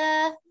 ඉවරද?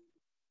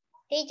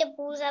 ටීචර්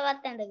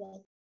පූසාවත්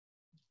ඇඳගන්න.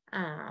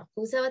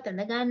 පූසාවත්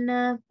ඇඳගන්න.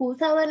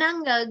 පූසාව නම්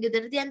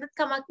ගෙදරදී ඇඳත්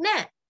කමක්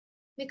නැහැ.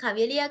 මේ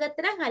කවිය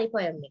ලියාගත්තා නම් හරි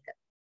පොයම් එක.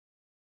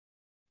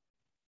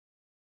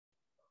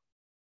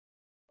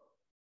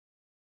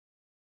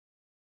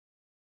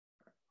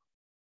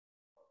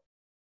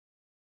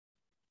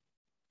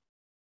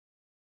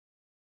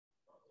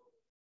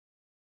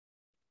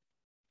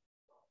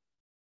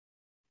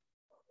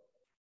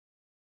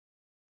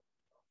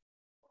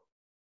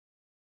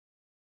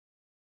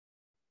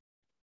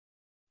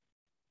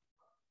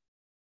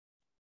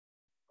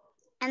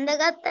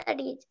 ඇඳගත්තා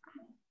ටීචර්.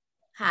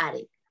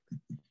 හරි.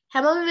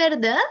 හැමෝම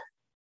ඉවරද?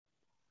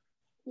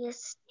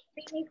 yes.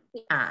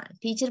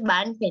 ටීචර්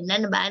බාන්න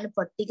පෙන්නන්න බාන්න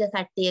පොත් ටික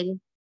කට්ටියගේ.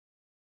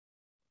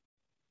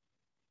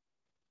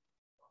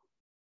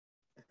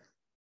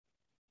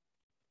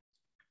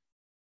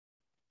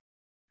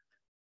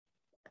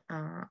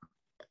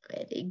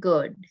 very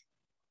good.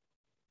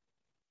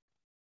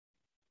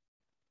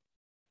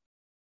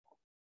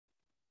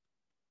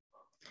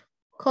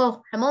 කො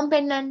හැමෝම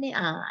පෙන්නන්නේ?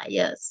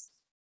 yes.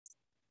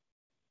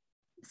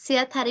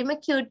 සියත් හරිම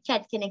cute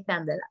cat කෙනෙක්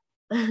නන්දලා.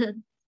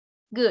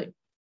 good.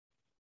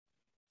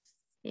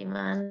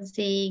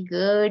 Imansi,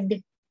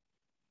 good.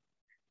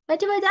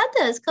 What about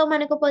others? Kau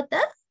mana kau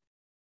pota?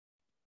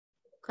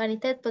 Kau ni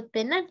tet pot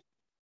pennan?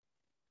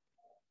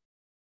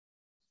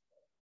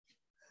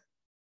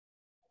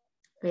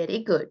 Very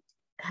good.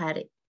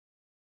 Hari.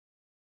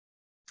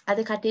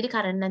 Ada කට්ටියට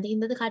කරන්න නැති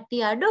හින්දාද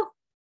කට්ටිය අඩු?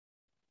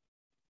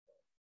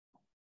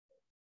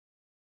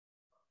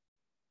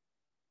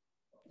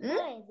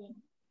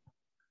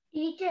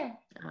 Teacher.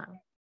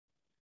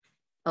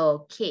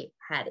 Okay.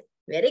 hari.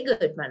 Very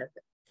good මනස.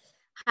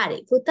 හරි.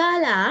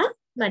 පුතාලා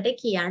මට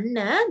කියන්න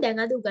දැන්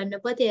අද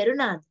උගන්වපුවා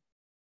තේරුණාද?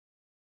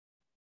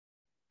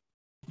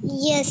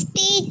 yes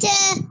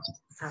teacher.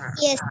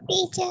 yes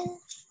teacher.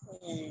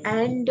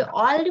 and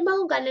already මම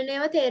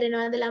උගන්වනේව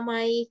තේරෙනවද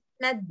ළමයි?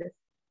 නැද්ද?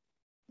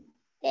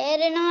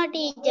 තේරෙනවා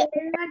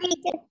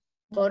ටීචර්.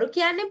 බොරු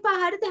කියන්නේ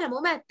පහරිද?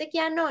 හැමෝම ඇත්ත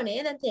කියන්න ඕනේ.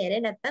 දැන්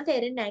තේරෙන්නේ නැත්නම්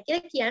තේරෙන්නේ නැහැ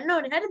කියලා කියන්න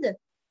ඕනේ. හරිද?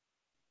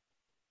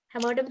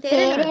 හැමෝටම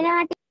තේරෙනවද?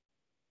 තේරෙනවා.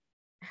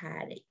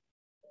 හරි.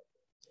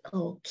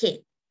 okay.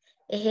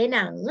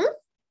 එහෙනම්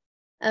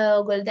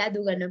ඔයගොල්ලෝ අද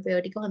උගන්වපු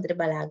ඒවා ටික හොඳට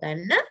බලා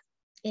ගන්න.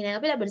 එහෙනම්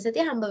අපි ලබන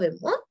සතියේ හම්බ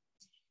වෙමු.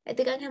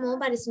 එතකන් හැමෝම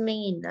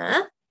පරිස්සමෙන් ඉන්න.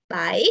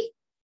 bye.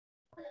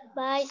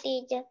 Bye,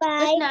 teacher.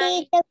 Good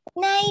night. Good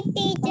night,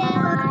 teacher.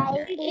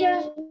 Bye, teacher.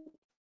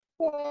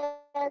 Good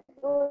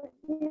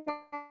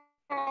night.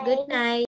 Good night.